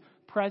you into his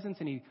presence,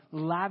 and he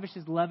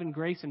lavishes love and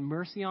grace and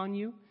mercy on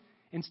you.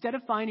 Instead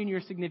of finding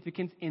your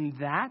significance in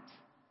that,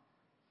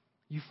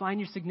 you find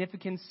your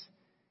significance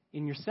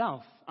in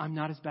yourself. I'm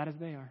not as bad as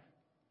they are.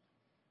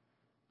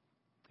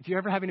 If you're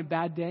ever having a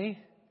bad day,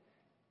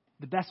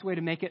 the best way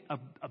to make it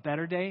a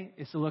better day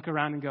is to look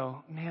around and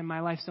go, man,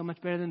 my life's so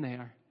much better than they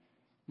are.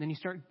 And then you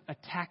start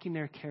attacking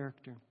their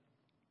character.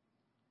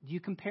 You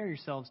compare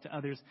yourselves to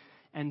others,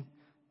 and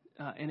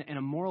in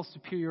a moral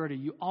superiority,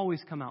 you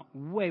always come out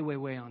way, way,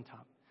 way on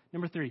top.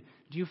 Number 3,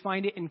 do you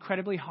find it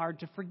incredibly hard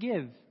to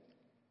forgive?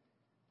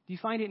 Do you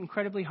find it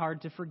incredibly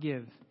hard to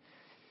forgive?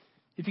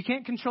 If you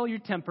can't control your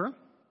temper,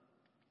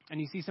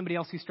 and you see somebody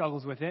else who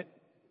struggles with it,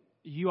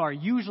 you are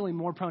usually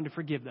more prone to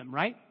forgive them,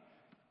 right?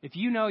 If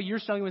you know you're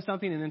struggling with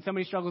something and then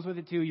somebody struggles with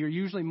it too, you're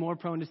usually more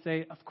prone to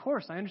say, of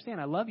course, I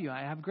understand. I love you.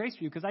 I have grace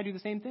for you because I do the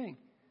same thing.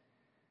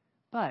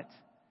 But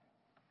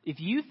if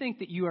you think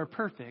that you are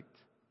perfect,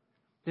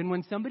 then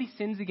when somebody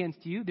sins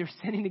against you, they're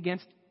sinning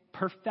against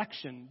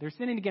perfection. They're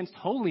sinning against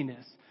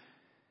holiness.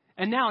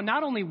 And now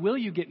not only will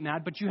you get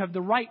mad, but you have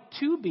the right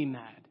to be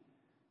mad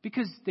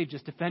because they've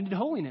just offended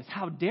holiness.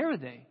 How dare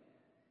they?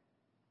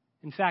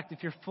 In fact,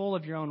 if you're full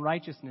of your own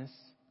righteousness,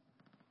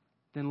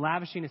 then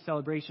lavishing a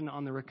celebration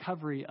on the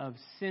recovery of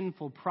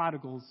sinful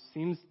prodigals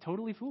seems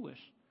totally foolish,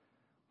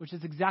 which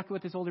is exactly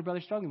what this older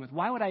brother's struggling with.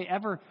 Why would I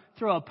ever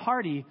throw a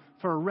party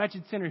for a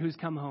wretched sinner who's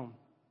come home?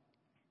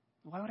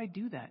 Why would I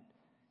do that?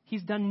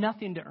 He's done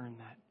nothing to earn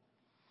that.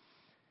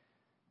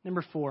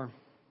 Number 4,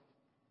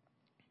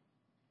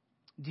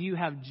 do you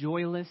have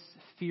joyless,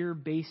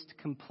 fear-based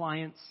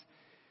compliance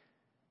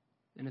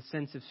and a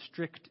sense of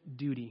strict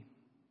duty?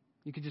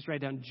 You could just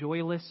write down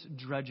joyless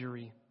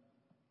drudgery.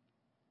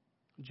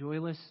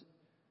 Joyless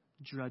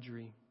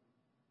drudgery.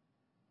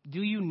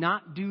 Do you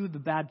not do the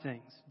bad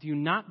things? Do you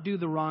not do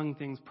the wrong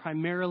things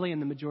primarily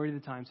and the majority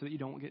of the time so that you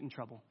don't get in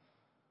trouble?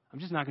 I'm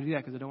just not going to do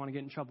that because I don't want to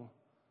get in trouble.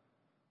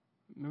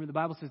 Remember, the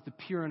Bible says the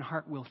pure in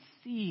heart will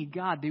see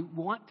God. They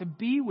want to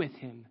be with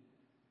him.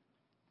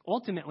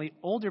 Ultimately,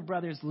 older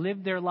brothers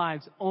live their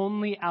lives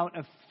only out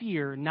of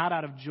fear, not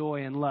out of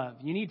joy and love.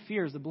 You need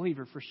fear as a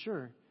believer, for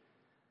sure.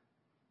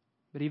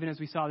 But even as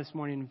we saw this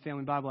morning in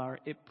Family Bible Hour,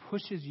 it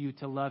pushes you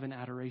to love and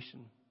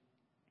adoration.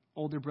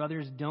 Older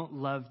brothers don't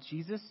love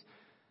Jesus.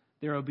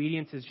 Their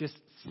obedience is just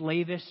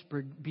slavish,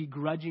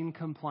 begrudging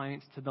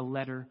compliance to the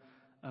letter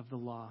of the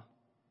law.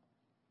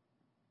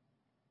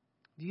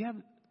 Do you have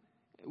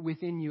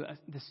within you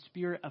the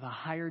spirit of a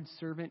hired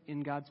servant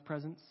in God's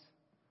presence?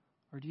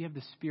 Or do you have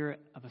the spirit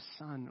of a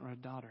son or a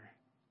daughter?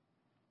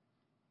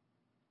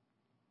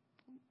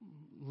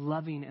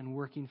 Loving and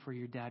working for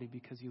your daddy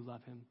because you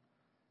love him.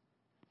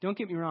 Don't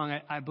get me wrong.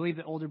 I believe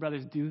that older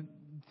brothers do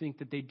think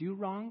that they do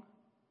wrong.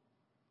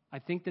 I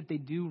think that they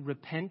do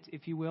repent,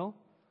 if you will,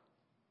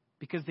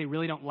 because they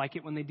really don't like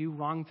it when they do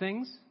wrong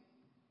things.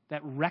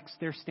 That wrecks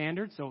their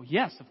standards. So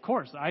yes, of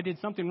course, I did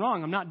something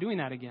wrong. I'm not doing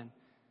that again.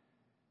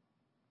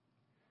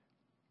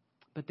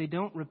 But they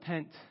don't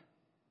repent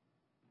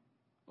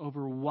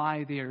over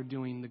why they are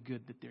doing the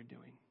good that they're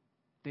doing.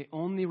 They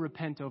only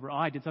repent over,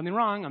 I did something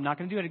wrong. I'm not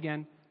going to do it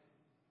again.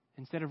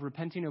 Instead of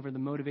repenting over the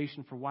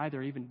motivation for why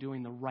they're even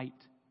doing the right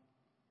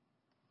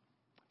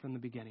from the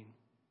beginning.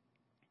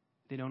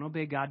 They don't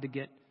obey God to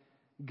get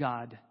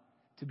God,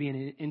 to be in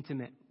an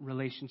intimate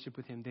relationship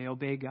with him. They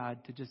obey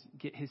God to just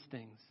get his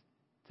things,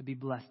 to be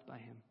blessed by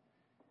him.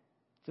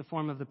 It's a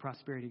form of the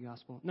prosperity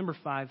gospel. Number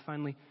 5,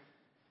 finally,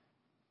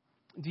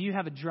 do you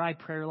have a dry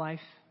prayer life?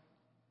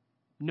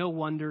 No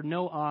wonder,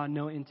 no awe,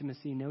 no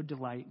intimacy, no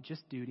delight,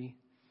 just duty.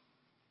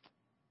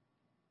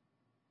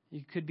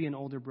 You could be an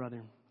older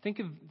brother. Think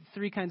of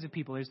 3 kinds of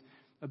people. There's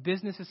a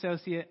business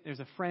associate, there's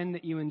a friend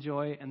that you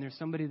enjoy, and there's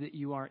somebody that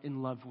you are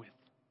in love with,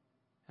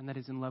 and that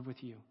is in love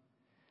with you.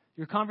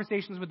 Your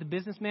conversations with the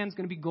businessman is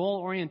going to be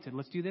goal-oriented.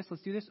 Let's do this.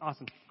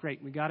 Awesome.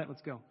 Great. We got it.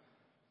 Let's go.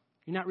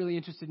 You're not really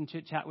interested in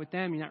chit-chat with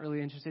them. You're not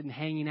really interested in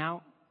hanging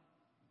out.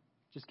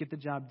 Just get the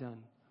job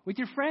done. With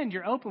your friend,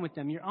 you're open with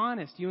them. You're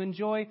honest. You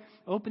enjoy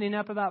opening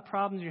up about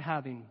problems you're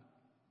having.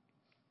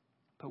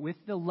 But with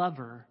the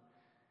lover,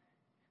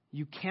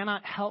 you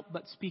cannot help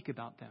but speak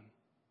about them.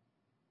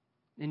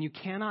 And you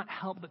cannot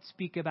help but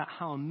speak about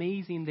how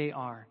amazing they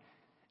are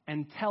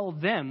and tell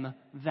them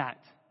that.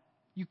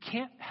 You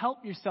can't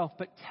help yourself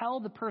but tell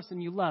the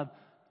person you love,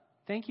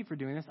 thank you for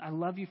doing this. I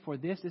love you for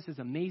this. This is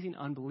amazing,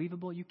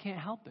 unbelievable. You can't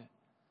help it.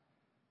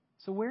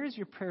 So where is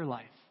your prayer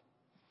life?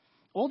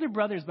 Older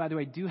brothers, by the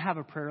way, do have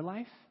a prayer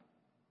life.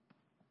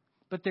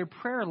 But their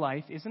prayer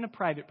life isn't a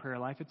private prayer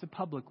life. It's a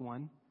public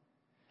one.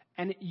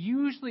 And it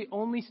usually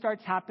only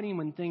starts happening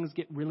when things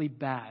get really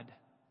bad.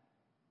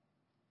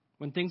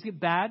 When things get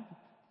bad,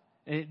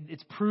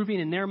 it's proving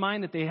in their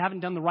mind that they haven't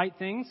done the right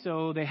thing,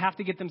 so they have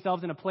to get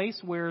themselves in a place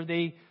where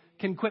they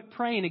can quit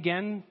praying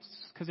again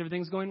because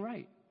everything's going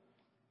right.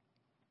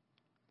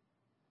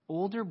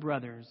 Older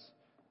brothers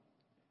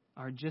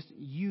are just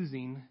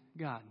using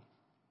God.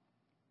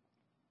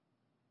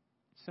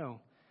 So,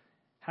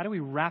 how do we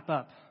wrap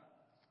up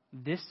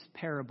this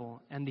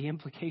parable and the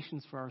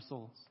implications for our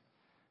souls?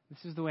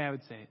 This is the way I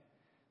would say it.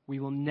 We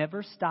will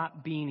never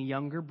stop being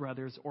younger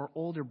brothers or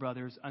older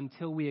brothers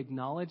until we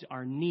acknowledge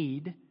our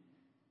need.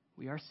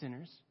 We are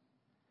sinners.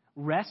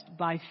 Rest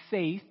by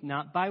faith,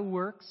 not by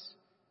works.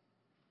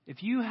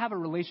 If you have a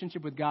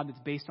relationship with God that's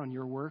based on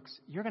your works,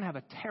 you're going to have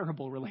a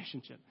terrible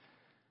relationship.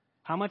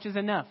 How much is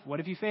enough? What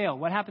if you fail?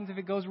 What happens if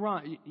it goes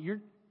wrong?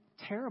 You're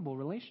terrible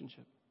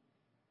relationship.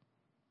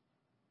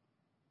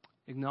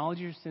 Acknowledge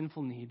your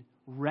sinful need.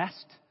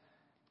 Rest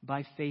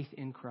by faith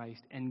in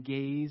Christ and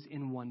gaze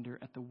in wonder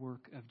at the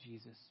work of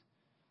Jesus.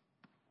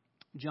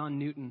 John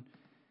Newton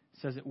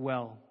says it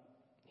well.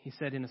 He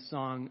said in a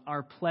song,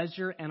 our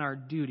pleasure and our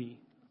duty.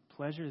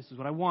 Pleasure, this is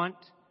what I want,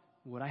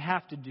 what I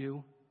have to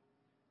do.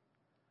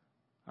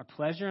 Our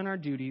pleasure and our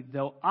duty,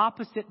 though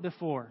opposite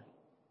before,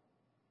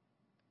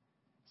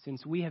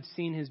 since we have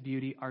seen his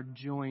beauty, are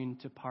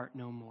joined to part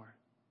no more.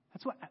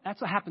 That's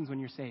what happens when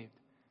you're saved.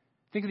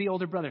 Think of the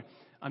older brother.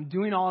 I'm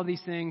doing all of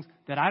these things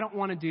that I don't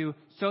want to do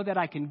so that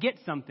I can get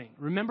something.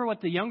 Remember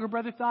what the younger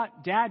brother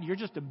thought? Dad, you're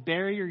just a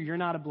barrier. You're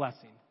not a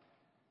blessing.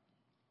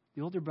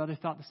 The older brother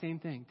thought the same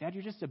thing. Dad,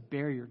 you're just a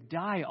barrier.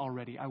 Die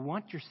already. I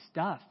want your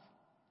stuff.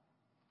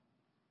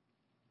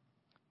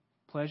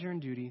 Pleasure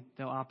and duty,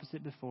 though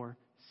opposite before,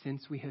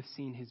 since we have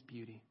seen his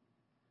beauty,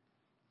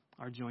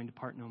 are joined to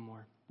part no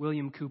more.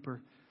 William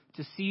Cooper,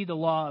 to see the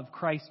law of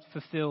Christ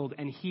fulfilled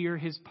and hear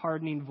his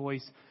pardoning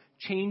voice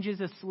changes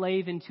a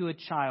slave into a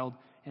child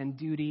and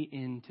duty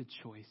into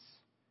choice.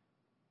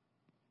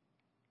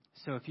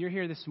 So if you're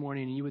here this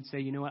morning and you would say,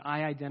 you know what,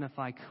 I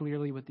identify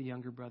clearly with the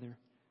younger brother,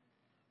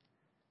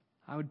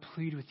 I would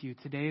plead with you,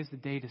 today is the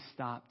day to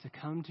stop, to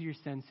come to your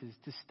senses,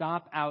 to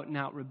stop out and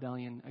out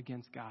rebellion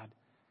against God,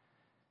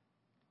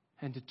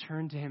 and to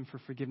turn to him for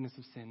forgiveness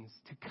of sins,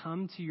 to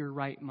come to your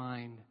right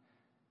mind,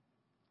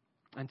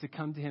 and to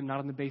come to him not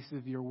on the basis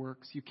of your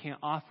works. You can't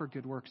offer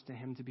good works to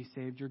him to be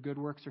saved. Your good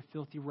works are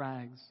filthy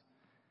rags.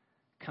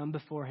 Come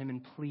before him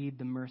and plead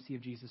the mercy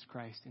of Jesus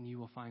Christ, and you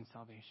will find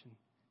salvation.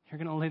 You're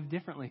going to live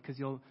differently because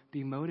you'll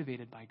be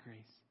motivated by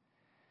grace.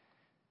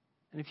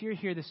 And if you're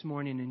here this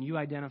morning and you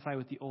identify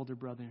with the older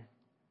brother,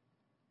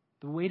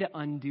 the way to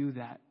undo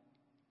that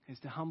is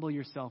to humble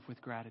yourself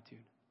with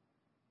gratitude.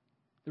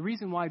 The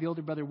reason why the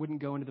older brother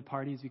wouldn't go into the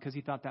party is because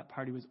he thought that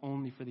party was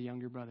only for the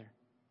younger brother.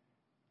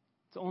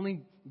 It's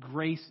only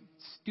grace,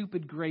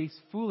 stupid grace,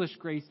 foolish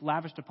grace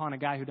lavished upon a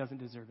guy who doesn't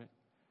deserve it.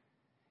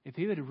 If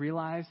he would have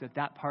realized that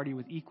that party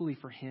was equally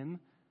for him,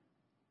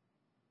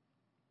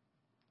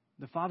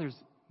 the Father's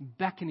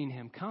beckoning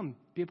him, come,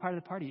 be a part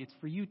of the party. It's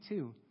for you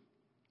too.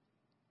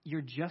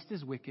 You're just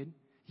as wicked,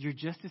 you're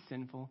just as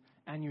sinful,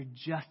 and you're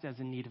just as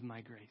in need of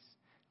my grace.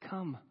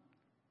 Come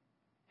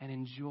and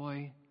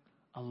enjoy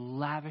a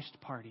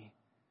lavished party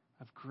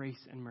of grace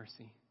and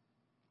mercy.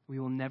 We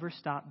will never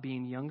stop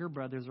being younger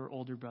brothers or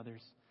older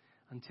brothers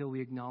until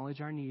we acknowledge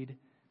our need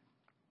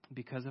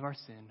because of our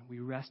sin. We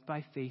rest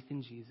by faith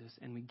in Jesus,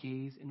 and we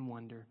gaze in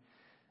wonder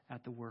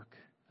at the work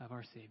of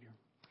our Savior.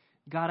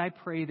 God, I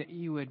pray that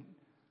you would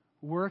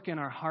work in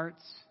our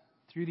hearts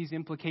through these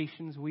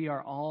implications. We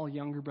are all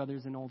younger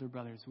brothers and older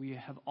brothers. We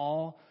have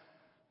all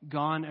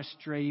gone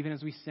astray, even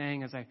as we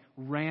sang, as I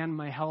ran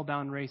my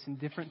hellbound race,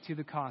 indifferent to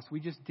the cost.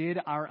 We just did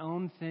our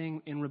own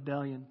thing in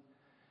rebellion.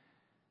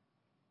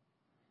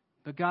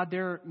 But God,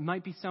 there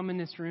might be some in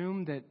this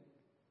room that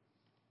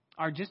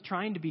are just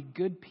trying to be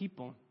good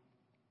people,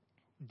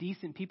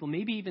 decent people,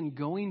 maybe even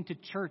going to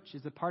church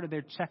is a part of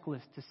their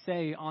checklist to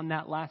say on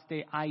that last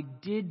day, I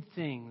did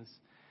things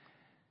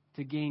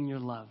to gain your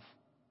love.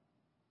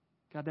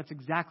 God, that's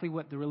exactly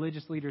what the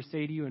religious leaders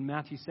say to you in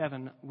Matthew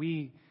 7.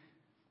 We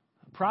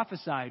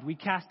prophesied, we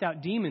cast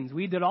out demons,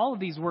 we did all of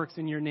these works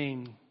in your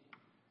name.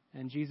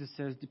 And Jesus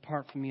says,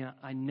 depart from me,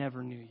 I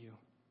never knew you.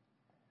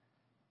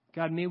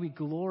 God, may we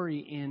glory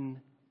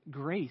in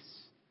grace.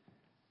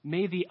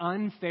 May the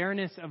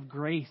unfairness of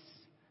grace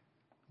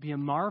be a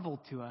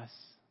marvel to us.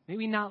 May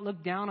we not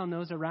look down on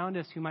those around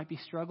us who might be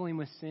struggling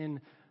with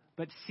sin,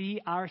 but see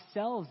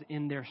ourselves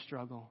in their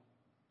struggle.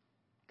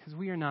 Because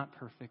we are not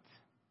perfect.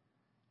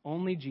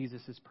 Only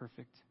Jesus is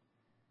perfect.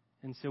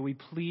 And so we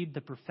plead the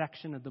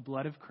perfection of the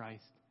blood of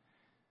Christ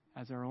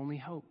as our only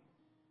hope.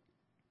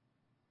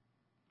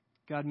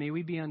 God, may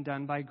we be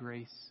undone by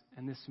grace.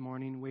 And this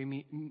morning,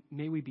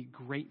 may we be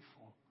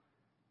grateful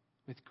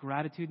with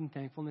gratitude and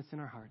thankfulness in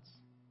our hearts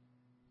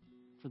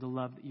for the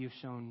love that you've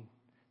shown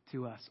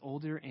to us,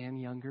 older and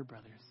younger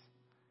brothers,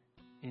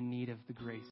 in need of the grace